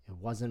Steven. It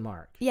wasn't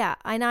Mark. Yeah,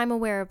 and I'm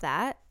aware of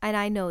that, and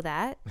I know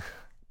that.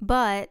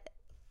 But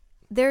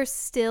there's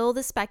still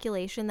the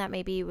speculation that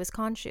maybe it was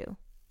Khonshu.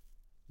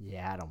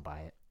 Yeah, I don't buy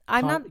it.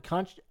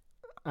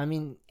 I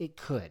mean, it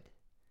could.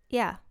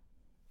 Yeah.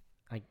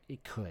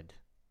 It could.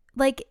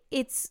 Like,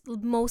 it's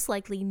most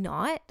likely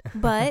not,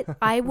 but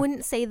I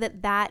wouldn't say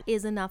that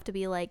is enough to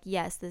be like,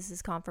 yes, this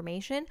is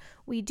confirmation.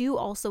 We do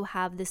also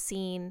have the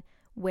scene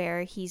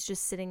where he's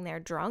just sitting there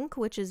drunk,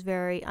 which is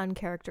very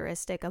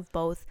uncharacteristic of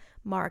both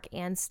Mark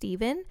and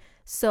Steven.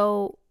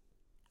 So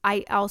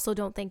I also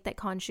don't think that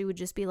Khonshu would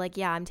just be like,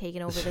 yeah, I'm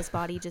taking over this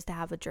body just to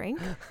have a drink.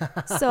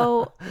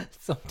 So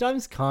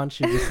sometimes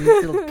Khonshu just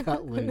needs to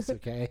cut loose,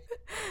 okay?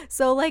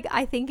 So, like,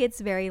 I think it's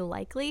very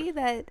likely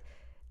that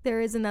there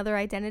is another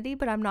identity,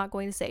 but I'm not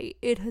going to say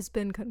it has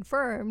been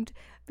confirmed,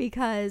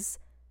 because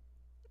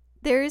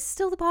there is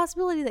still the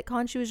possibility that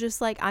Khonshu is just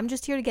like, I'm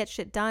just here to get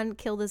shit done,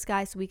 kill this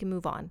guy so we can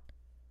move on.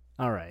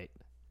 All right.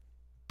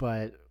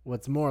 But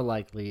what's more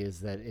likely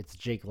is that it's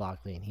Jake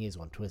Lockley, and he is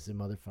one twisted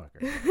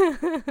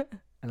motherfucker.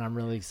 And I'm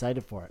really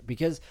excited for it,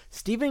 because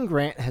Stephen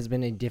Grant has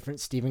been a different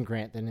Stephen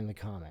Grant than in the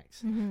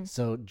comics.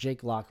 So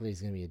Jake Lockley is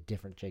going to be a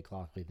different Jake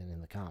Lockley than in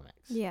the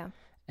comics. Yeah.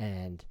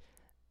 And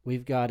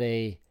we've got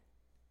a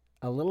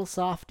little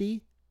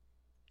softy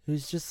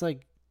who's just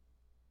like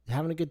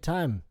having a good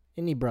time,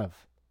 isn't he, bruv?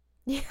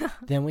 Yeah.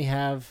 Then we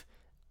have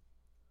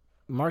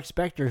Mark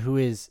Spector, who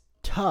is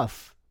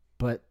tough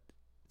but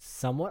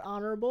somewhat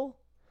honorable,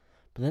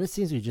 but then it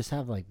seems we just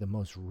have like the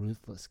most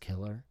ruthless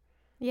killer.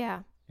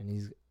 Yeah.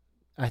 And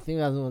I think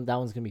that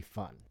one's gonna be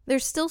fun.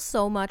 There's still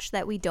so much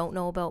that we don't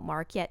know about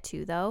Mark yet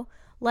too, though.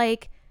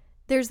 Like,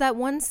 there's that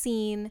one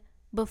scene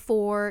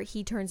before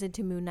he turns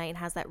into Moon Knight and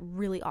has that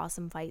really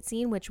awesome fight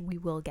scene, which we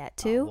will get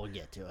to. We'll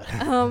get to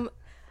it.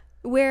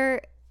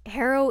 Where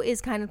Harrow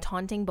is kind of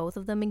taunting both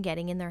of them and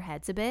getting in their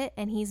heads a bit,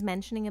 and he's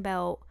mentioning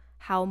about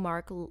how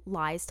Mark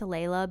lies to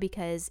Layla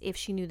because if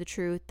she knew the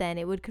truth, then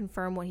it would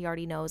confirm what he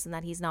already knows and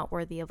that he's not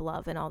worthy of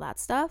love and all that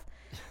stuff.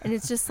 And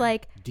it's just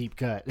like deep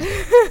cut.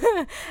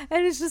 And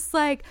it's just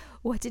like,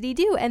 what did he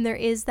do? And there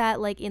is that,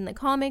 like, in the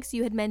comics,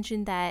 you had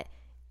mentioned that,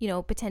 you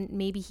know,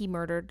 maybe he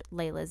murdered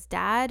Layla's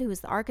dad, who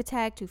was the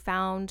architect who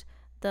found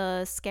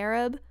the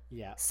scarab.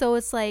 Yeah. So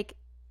it's like,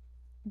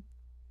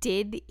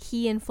 did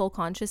he in full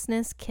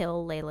consciousness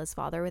kill Layla's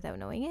father without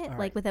knowing it? Right.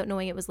 Like, without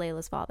knowing it was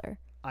Layla's father?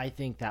 I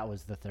think that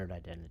was the third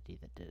identity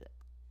that did it.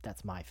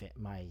 That's my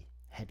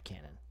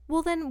headcanon.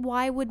 Well, then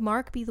why would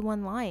Mark be the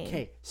one lying?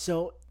 Okay,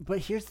 so, but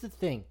here's the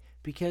thing.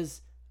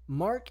 Because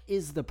Mark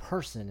is the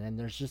person, and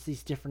there's just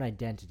these different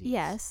identities.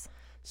 Yes.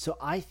 So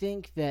I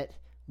think that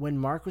when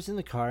Mark was in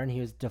the car and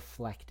he was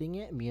deflecting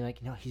it and being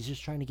like, no, he's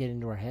just trying to get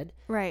into her head.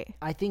 Right.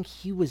 I think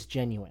he was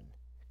genuine.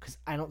 Because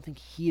I don't think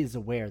he is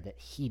aware that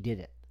he did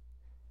it.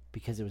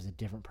 Because it was a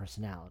different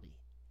personality.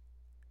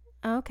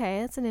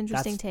 Okay, that's an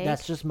interesting take.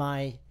 That's just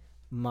my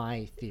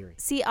theory.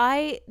 See,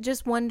 I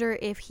just wonder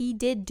if he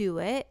did do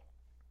it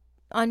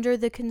under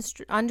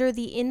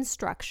the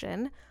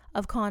instruction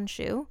of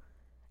Khonshu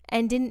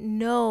and didn't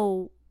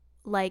know,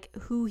 like,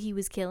 who he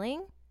was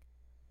killing.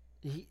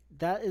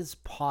 That is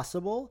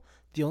possible.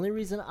 The only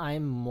reason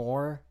I'm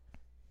more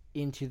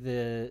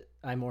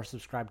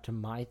subscribed to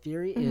my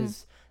theory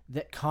is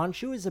that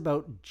Khonshu is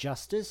about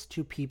justice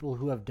to people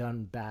who have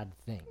done bad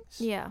things.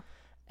 Yeah.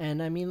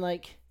 And I mean,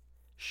 like,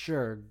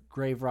 sure,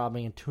 grave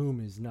robbing a tomb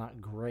is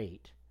not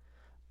great,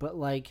 but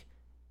like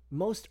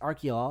most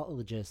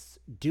archaeologists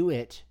do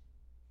it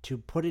to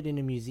put it in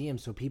a museum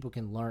so people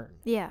can learn.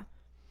 Yeah.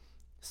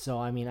 So,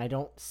 I mean, I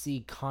don't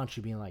see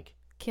Khonshu being like,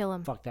 kill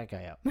him. Fuck that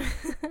guy up.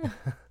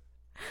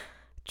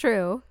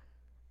 True.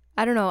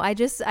 I don't know.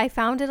 I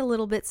found it a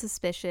little bit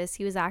suspicious.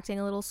 He was acting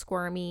a little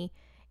squirmy,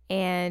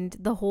 and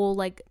the whole,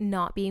 like,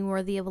 not being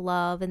worthy of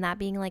love and that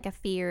being like a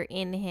fear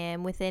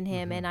within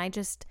him. And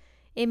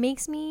it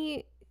makes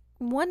me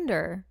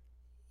wonder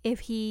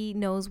if he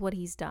knows what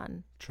he's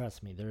done.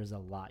 Trust me, there is a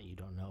lot you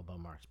don't know about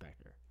Mark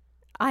Spector.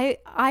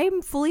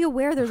 I'm fully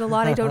aware there's a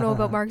lot I don't know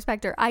about Mark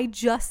Spector. I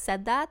just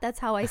said that. That's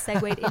how I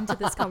segued into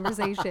this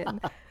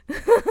conversation.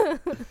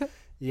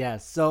 Yeah,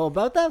 so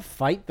about that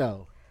fight,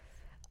 though.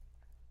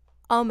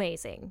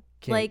 Amazing.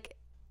 Kay. Like,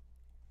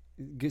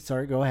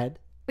 sorry, go ahead.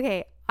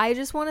 Okay, I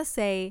just want to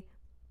say,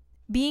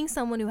 being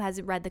someone who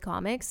hasn't read the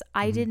comics,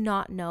 I did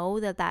not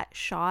know that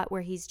shot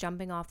where he's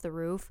jumping off the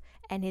roof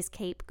and his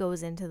cape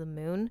goes into the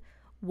moon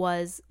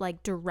was,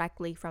 like,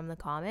 directly from the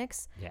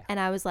comics. Yeah. And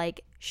I was,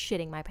 like,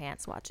 shitting my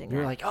pants watching that.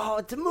 You're like, oh,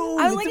 it's a moon.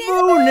 I was it's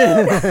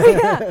like,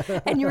 a moon.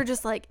 Yeah. And you were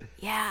just like,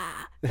 yeah.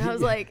 And I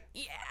was like,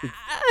 yeah.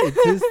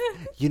 It's just,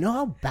 you know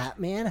how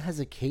Batman has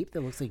a cape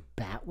that looks like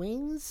bat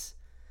wings?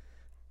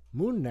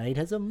 Moon Knight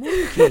has a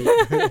moon cape.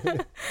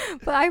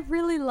 But I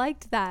really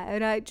liked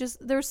that. And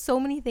there's so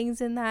many things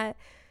in that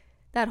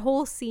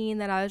whole scene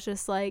that I was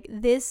just like,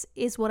 this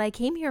is what I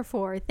came here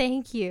for.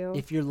 Thank you.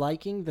 If you're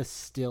liking the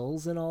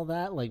stills and all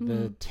that, like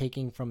the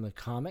taking from the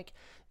comic,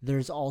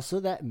 there's also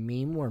that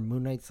meme where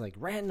Moon Knight's like,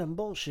 random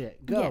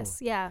bullshit, go.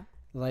 Yes, yeah.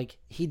 Like,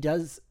 he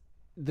does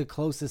the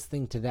closest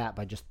thing to that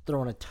by just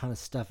throwing a ton of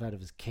stuff out of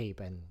his cape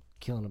and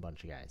killing a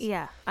bunch of guys.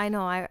 Yeah, I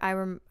know.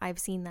 I've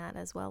seen that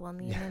as well on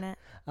the internet.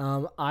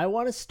 I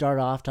want to start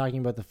off talking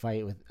about the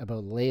fight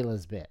about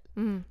Layla's bit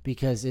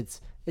because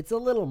it's a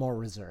little more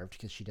reserved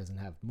because she doesn't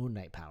have Moon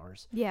Knight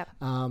powers. Yeah.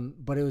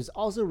 But it was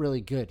also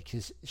really good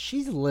because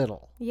she's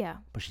little. Yeah.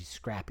 But she's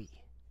scrappy.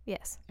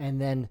 Yes.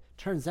 And then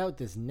turns out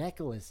this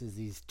necklace is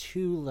these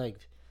two, like,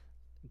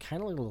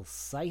 kind of like little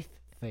scythe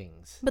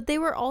things. But they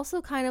were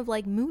also kind of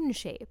like moon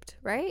shaped,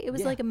 right? It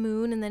was like a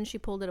moon, and then she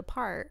pulled it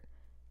apart.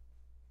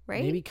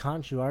 Right? Maybe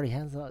Khonshu already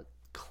has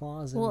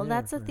claws in there. Well,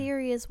 that's a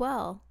theory as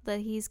well, that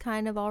he's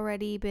kind of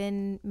already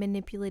been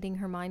manipulating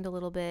her mind a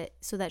little bit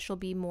so that she'll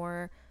be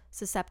more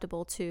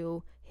susceptible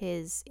to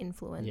his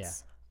influence.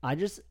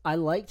 Yeah. I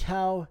liked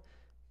how,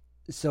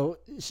 so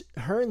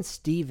her and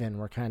Steven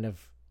were kind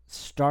of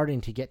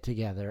starting to get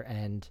together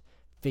and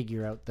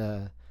figure out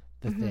the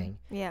thing.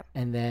 Yeah.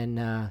 And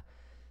then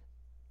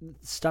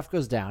stuff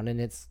goes down and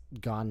it's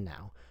gone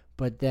now.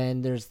 But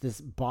then there's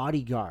this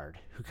bodyguard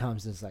who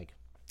comes and is like,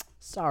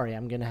 sorry,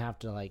 I'm going to have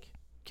to, like,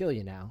 kill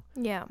you now.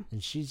 Yeah.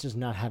 And she's just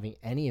not having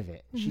any of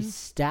it. She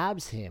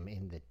stabs him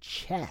in the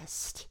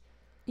chest.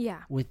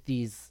 Yeah. With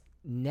these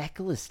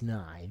necklace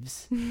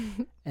knives.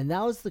 And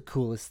that was the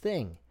coolest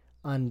thing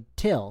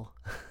until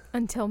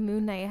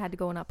Moon Knight had to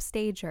go and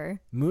upstage her.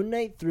 Moon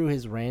Knight threw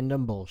his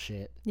random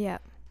bullshit. Yeah.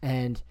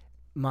 And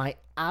my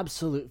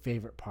absolute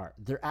favorite part,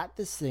 they're at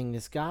this thing.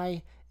 This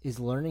guy is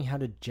learning how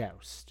to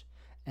joust.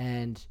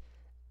 And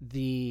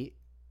the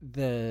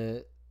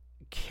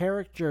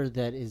character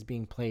that is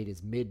being played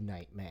is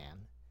Midnight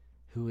Man,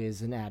 who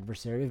is an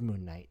adversary of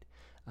Moon Knight.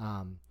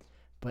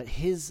 But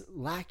his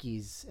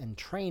lackeys and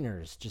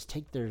trainers just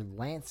take their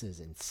lances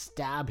and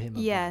stab him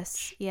a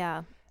bunch.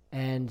 Yeah.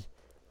 And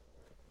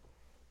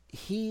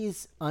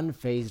he's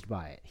unfazed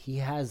by it. He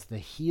has the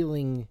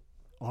healing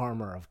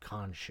armor of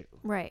Khonshu.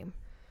 Right.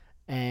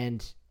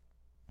 And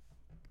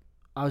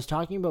I was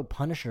talking about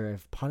Punisher.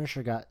 If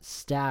Punisher got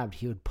stabbed,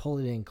 he would pull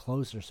it in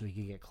closer so he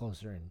could get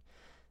closer. And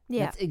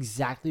that's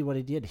exactly what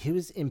he did. He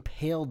was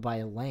impaled by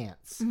a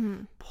lance,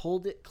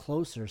 pulled it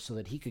closer so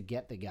that he could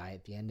get the guy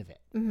at the end of it.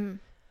 Mm-hmm.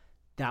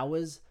 That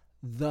was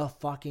the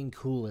fucking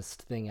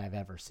coolest thing I've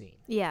ever seen.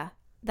 Yeah.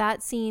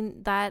 That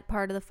scene, that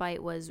part of the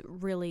fight was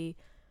really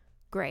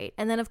great.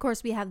 And then, of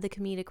course, we have the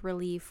comedic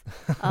relief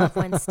of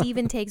when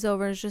Steven takes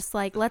over and is just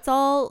like, let's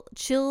all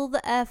chill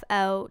the F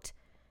out.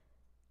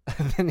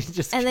 And then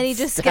he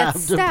just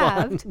gets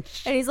stabbed.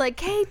 And he's like,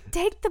 "Kate,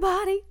 take the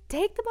body.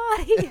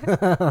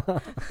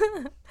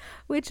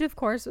 Which, of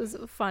course, was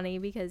funny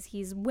because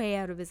he's way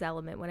out of his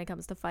element when it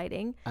comes to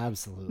fighting.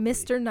 Absolutely.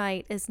 Mr.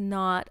 Knight is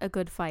not a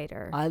good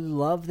fighter. I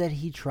love that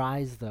he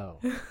tries, though.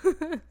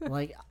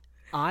 Like,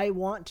 I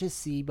want to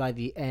see by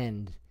the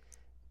end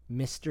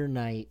Mr.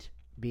 Knight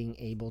being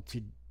able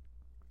to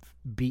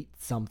beat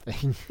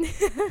something.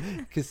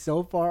 Because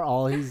so far,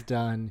 all he's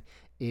done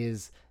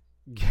is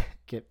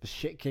get the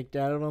shit kicked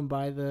out of him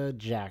by the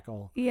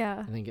jackal. Yeah.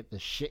 And then get the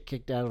shit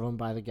kicked out of him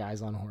by the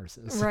guys on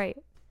horses. Right.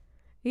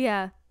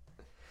 Yeah.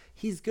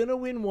 He's going to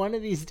win one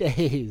of these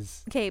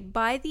days. Okay,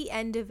 by the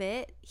end of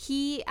it,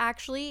 he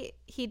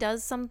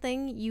does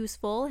something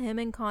useful. Him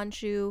and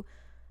Khonshu,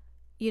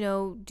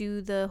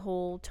 do the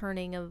whole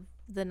turning of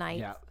the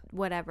night,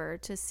 whatever,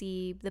 to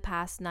see the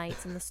past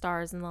nights and the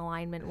stars and the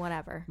alignment,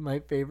 whatever. My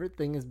favorite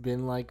thing has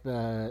been like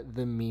the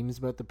memes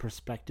about the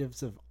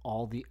perspectives of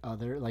all the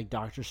other, like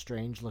Doctor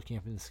Strange looking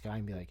up in the sky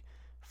and be like,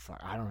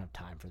 fuck, I don't have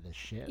time for this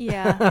shit.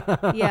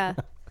 Yeah. Yeah.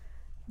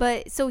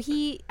 But so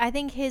I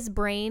think his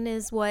brain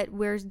is what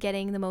we're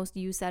getting the most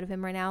use out of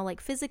him right now.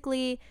 Like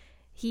physically,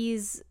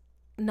 he's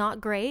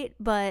not great,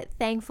 but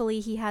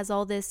thankfully he has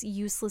all this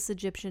useless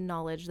Egyptian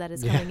knowledge that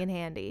is coming in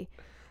handy.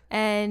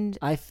 And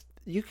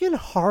you can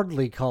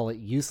hardly call it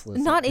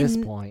useless at this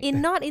point.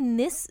 Not in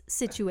this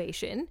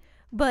situation,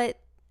 but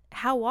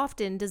how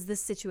often does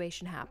this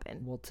situation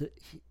happen? Well,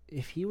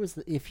 if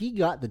he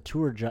got the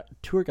tour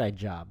guide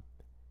job,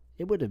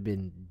 it would have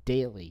been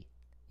daily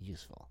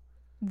useful.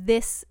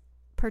 This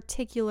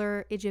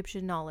particular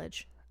Egyptian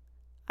knowledge,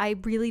 I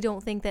really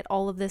don't think that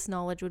all of this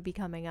knowledge would be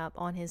coming up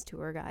on his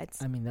tour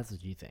guides. I mean, that's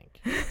what you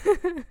think.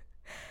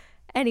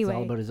 Anyway, it's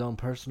all about his own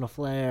personal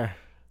flair.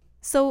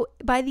 So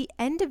by the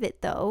end of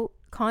it, though,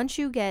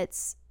 Khonshu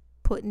gets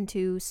put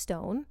into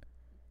stone.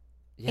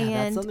 Yeah,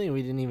 that's something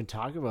we didn't even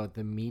talk about,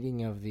 the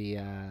meeting of the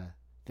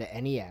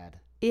Ennead.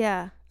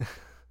 Yeah.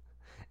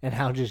 And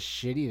how just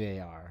shitty they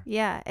are.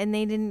 Yeah, and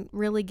they didn't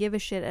really give a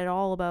shit at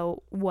all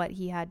about what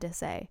he had to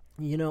say.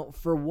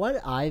 For what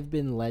I've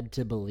been led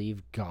to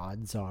believe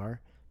gods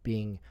are,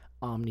 being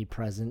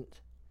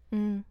omnipresent,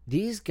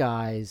 these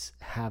guys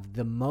have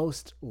the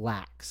most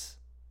lax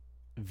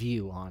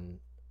view on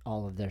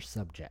all of their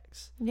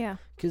subjects. Yeah.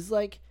 Because,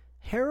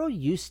 Harrow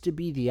used to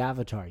be the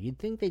Avatar. You'd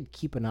think they'd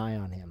keep an eye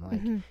on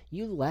him.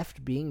 You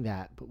left being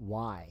that, but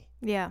why?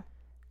 Yeah.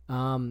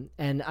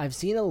 And I've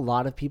seen a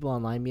lot of people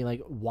online be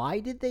like, why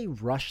did they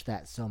rush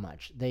that so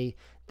much? They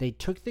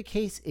took the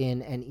case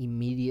in and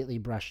immediately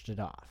brushed it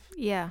off.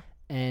 Yeah.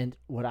 And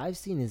what I've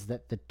seen is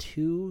that the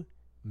two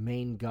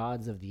main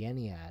gods of the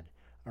Ennead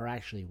are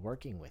actually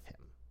working with him.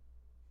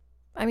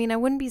 I mean, I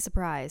wouldn't be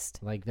surprised.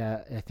 Like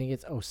that, I think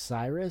it's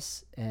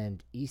Osiris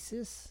and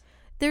Isis.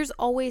 There's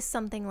always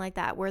something like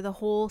that where the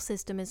whole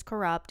system is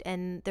corrupt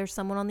and there's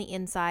someone on the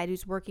inside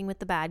who's working with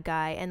the bad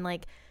guy. And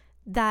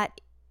that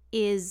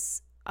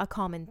is a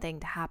common thing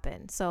to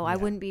happen. So I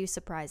wouldn't be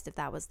surprised if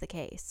that was the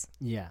case.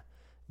 Yeah.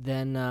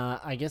 Then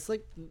I guess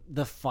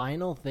the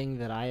final thing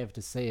that I have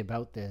to say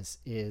about this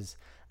is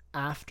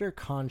after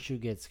Khonshu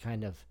gets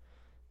kind of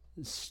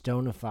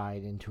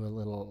stonified into a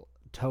little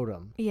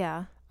totem.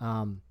 Yeah.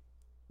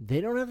 They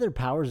don't have their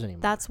powers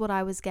anymore. That's what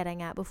I was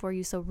getting at before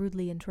you so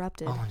rudely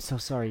interrupted. Oh, I'm so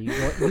sorry.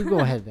 You go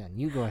ahead then.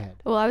 You go ahead.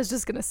 Well, I was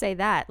just going to say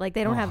that.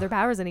 They don't have their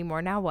powers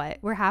anymore. Now what?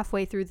 We're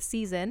halfway through the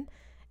season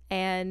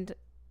and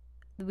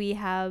we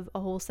have a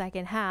whole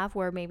second half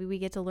where maybe we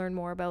get to learn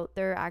more about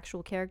their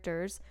actual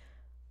characters,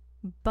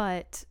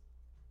 but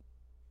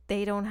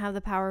they don't have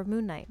the power of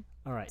Moon Knight.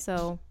 All right.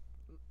 So,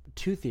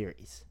 two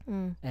theories.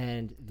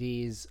 And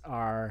these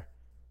are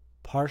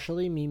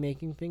partially me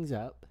making things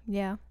up.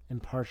 Yeah.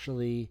 And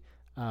partially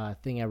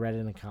thing I read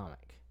in a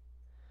comic.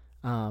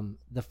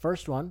 The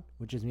first one,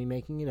 which is me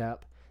making it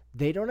up,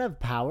 they don't have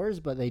powers,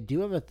 but they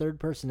do have a third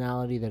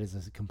personality that is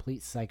a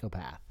complete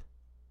psychopath.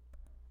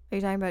 Are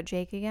you talking about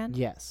Jake again?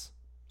 Yes.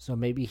 So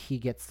maybe he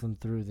gets them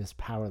through this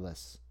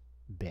powerless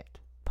bit.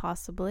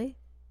 Possibly.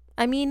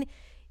 I mean,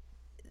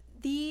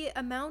 the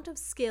amount of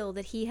skill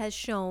that he has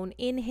shown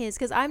in his,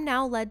 because I'm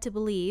now led to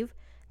believe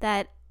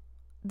that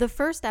the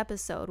first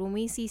episode, when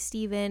we see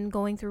Steven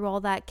going through all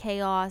that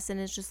chaos and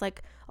it's just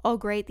like, oh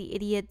great, the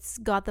idiots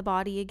got the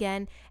body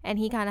again, and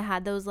he kind of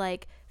had those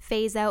like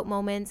phase out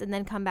moments and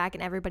then come back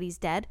and everybody's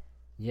dead.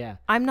 Yeah.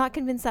 I'm not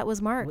convinced that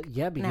was Mark. Well,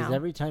 yeah, because now.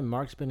 every time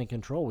Mark's been in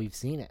control, we've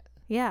seen it.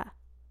 Yeah.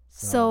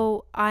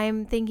 So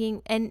I'm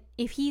thinking, and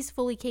if he's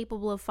fully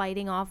capable of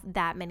fighting off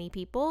that many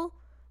people,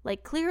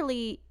 like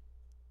clearly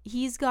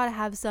he's got to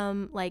have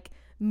some like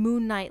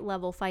Moon Knight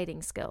level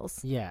fighting skills.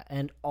 Yeah,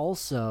 and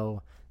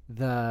also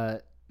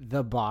the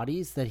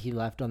bodies that he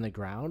left on the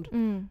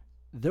ground,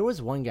 there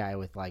was one guy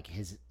with like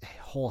his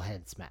whole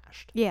head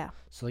smashed. Yeah.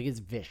 So like it's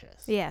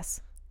vicious.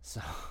 Yes.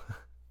 So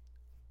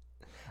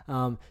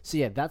so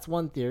yeah, that's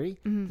one theory.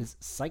 This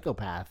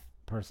psychopath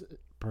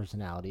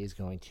personality is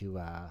going to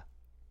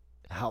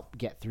help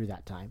get through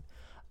that time.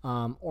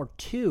 Or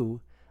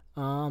two,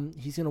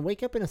 he's going to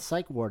wake up in a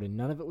psych ward and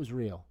none of it was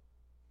real.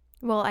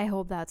 Well, I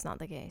hope that's not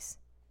the case.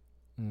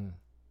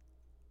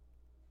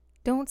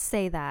 Don't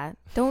say that.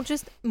 Don't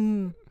just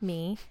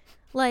me.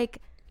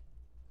 Like,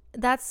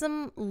 that's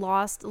some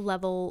Lost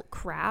level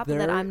crap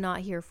that I'm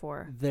not here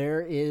for.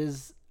 There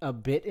is a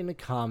bit in a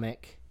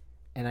comic,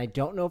 and I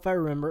don't know if I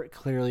remember it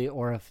clearly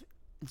or if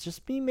it's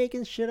just me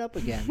making shit up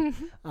again.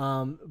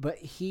 But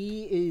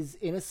he is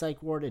in a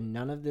psych ward and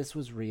none of this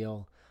was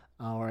real,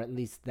 or at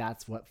least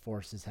that's what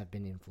forces have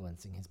been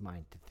influencing his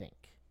mind to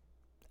think.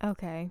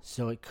 Okay.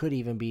 So it could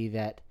even be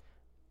that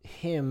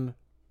him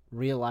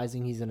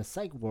realizing he's in a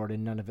psych ward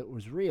and none of it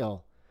was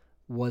real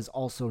was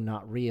also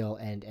not real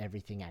and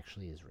everything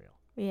actually is real.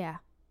 Yeah.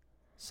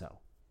 So.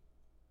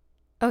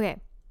 Okay.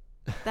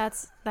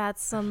 That's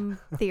some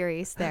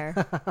theories there.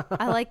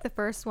 I like the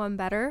first one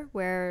better,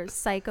 where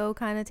Psycho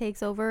kind of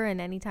takes over and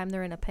anytime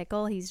they're in a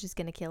pickle, he's just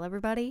going to kill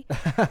everybody.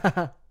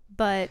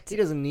 But he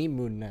doesn't need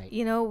Moon Knight.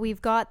 You know,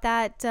 we've got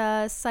that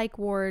psych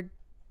ward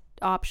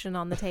option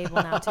on the table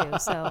now too,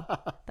 so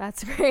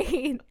that's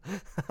great.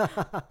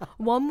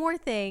 One more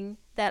thing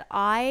that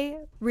I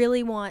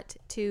really want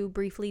to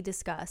briefly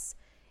discuss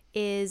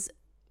is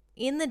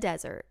in the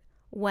desert,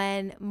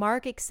 when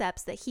Mark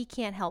accepts that he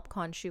can't help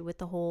Khonshu with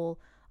the whole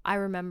I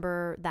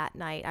remember that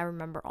night, I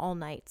remember all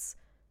nights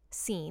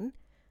scene,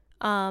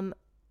 and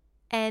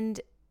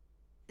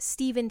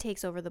Steven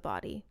takes over the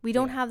body. We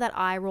don't have that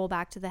eye roll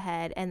back to the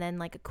head and then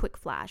like a quick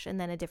flash and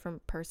then a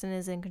different person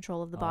is in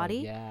control of the body.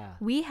 Yeah.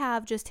 We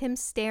have just him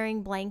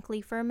staring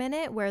blankly for a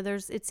minute where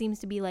it seems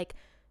to be like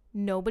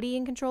nobody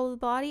in control of the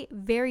body,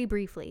 very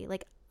briefly,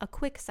 like a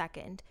quick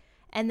second.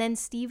 And then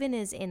Steven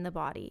is in the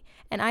body.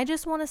 And I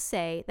just want to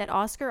say that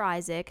Oscar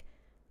Isaac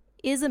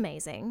is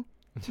amazing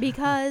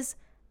because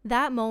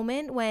that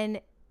moment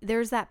when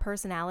there's that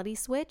personality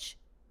switch,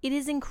 it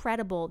is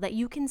incredible that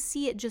you can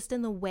see it just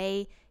in the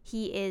way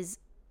he is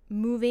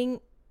moving,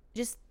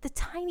 just the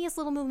tiniest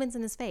little movements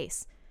in his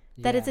face,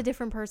 that it's a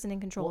different person in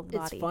control of the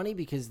body. It's funny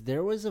because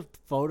there was a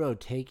photo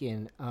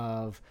taken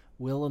of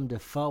Willem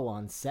Dafoe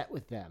on set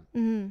with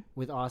them,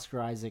 with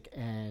Oscar Isaac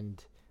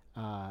and,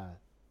 the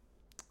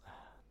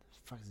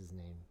fuck is his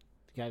name?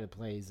 The guy that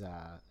plays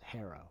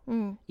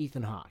Harrow.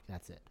 Ethan Hawke,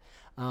 that's it.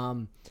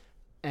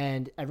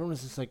 And everyone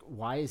was just like,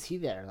 why is he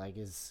there? Like,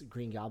 is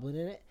Green Goblin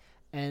in it?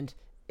 And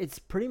it's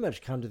pretty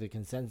much come to the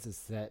consensus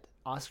that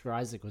Oscar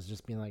Isaac was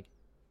just being like,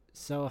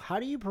 so how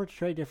do you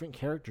portray different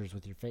characters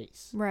with your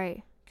face?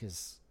 Right.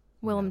 Because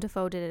Willem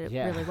Dafoe did it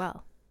really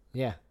well.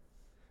 Yeah.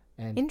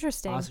 And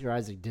interesting. Oscar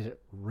Isaac did it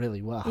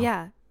really well.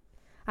 Yeah.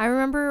 I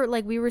remember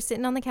like we were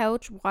sitting on the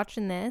couch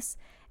watching this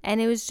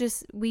and it was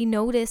just, we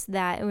noticed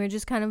that and we were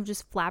just kind of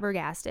just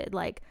flabbergasted.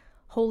 Like,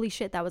 holy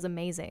shit, that was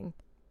amazing.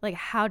 Like,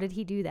 how did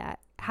he do that?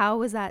 How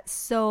was that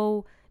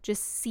so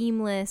just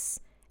seamless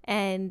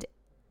and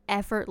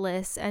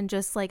effortless and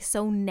just like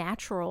so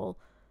natural?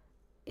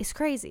 It's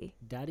crazy.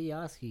 Daddy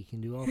Oski can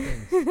do all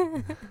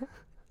things.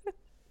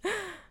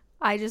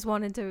 I just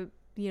wanted to,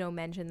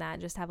 mention that,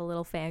 just have a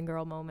little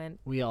fangirl moment.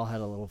 We all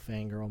had a little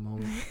fangirl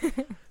moment.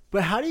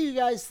 But how do you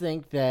guys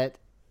think that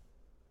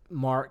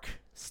Mark,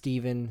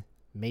 Steven,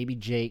 maybe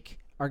Jake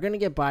are going to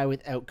get by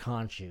without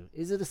Khonshu?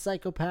 Is it a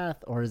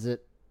psychopath or is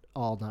it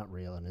all not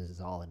real and it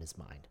is all in his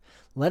mind?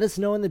 Let us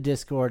know in the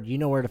Discord. You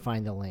know where to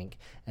find the link,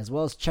 as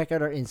well as check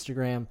out our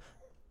Instagram.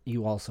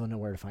 You also know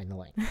where to find the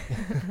link.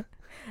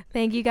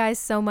 Thank you guys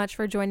so much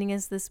for joining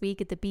us this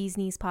week at the Bees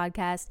Knees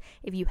podcast.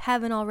 If you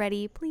haven't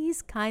already,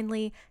 please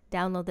kindly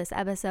download this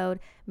episode,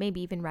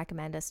 maybe even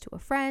recommend us to a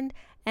friend,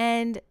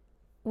 and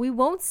we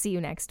won't see you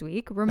next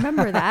week.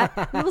 Remember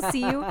that. We'll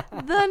see you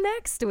the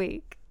next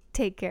week.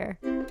 Take care.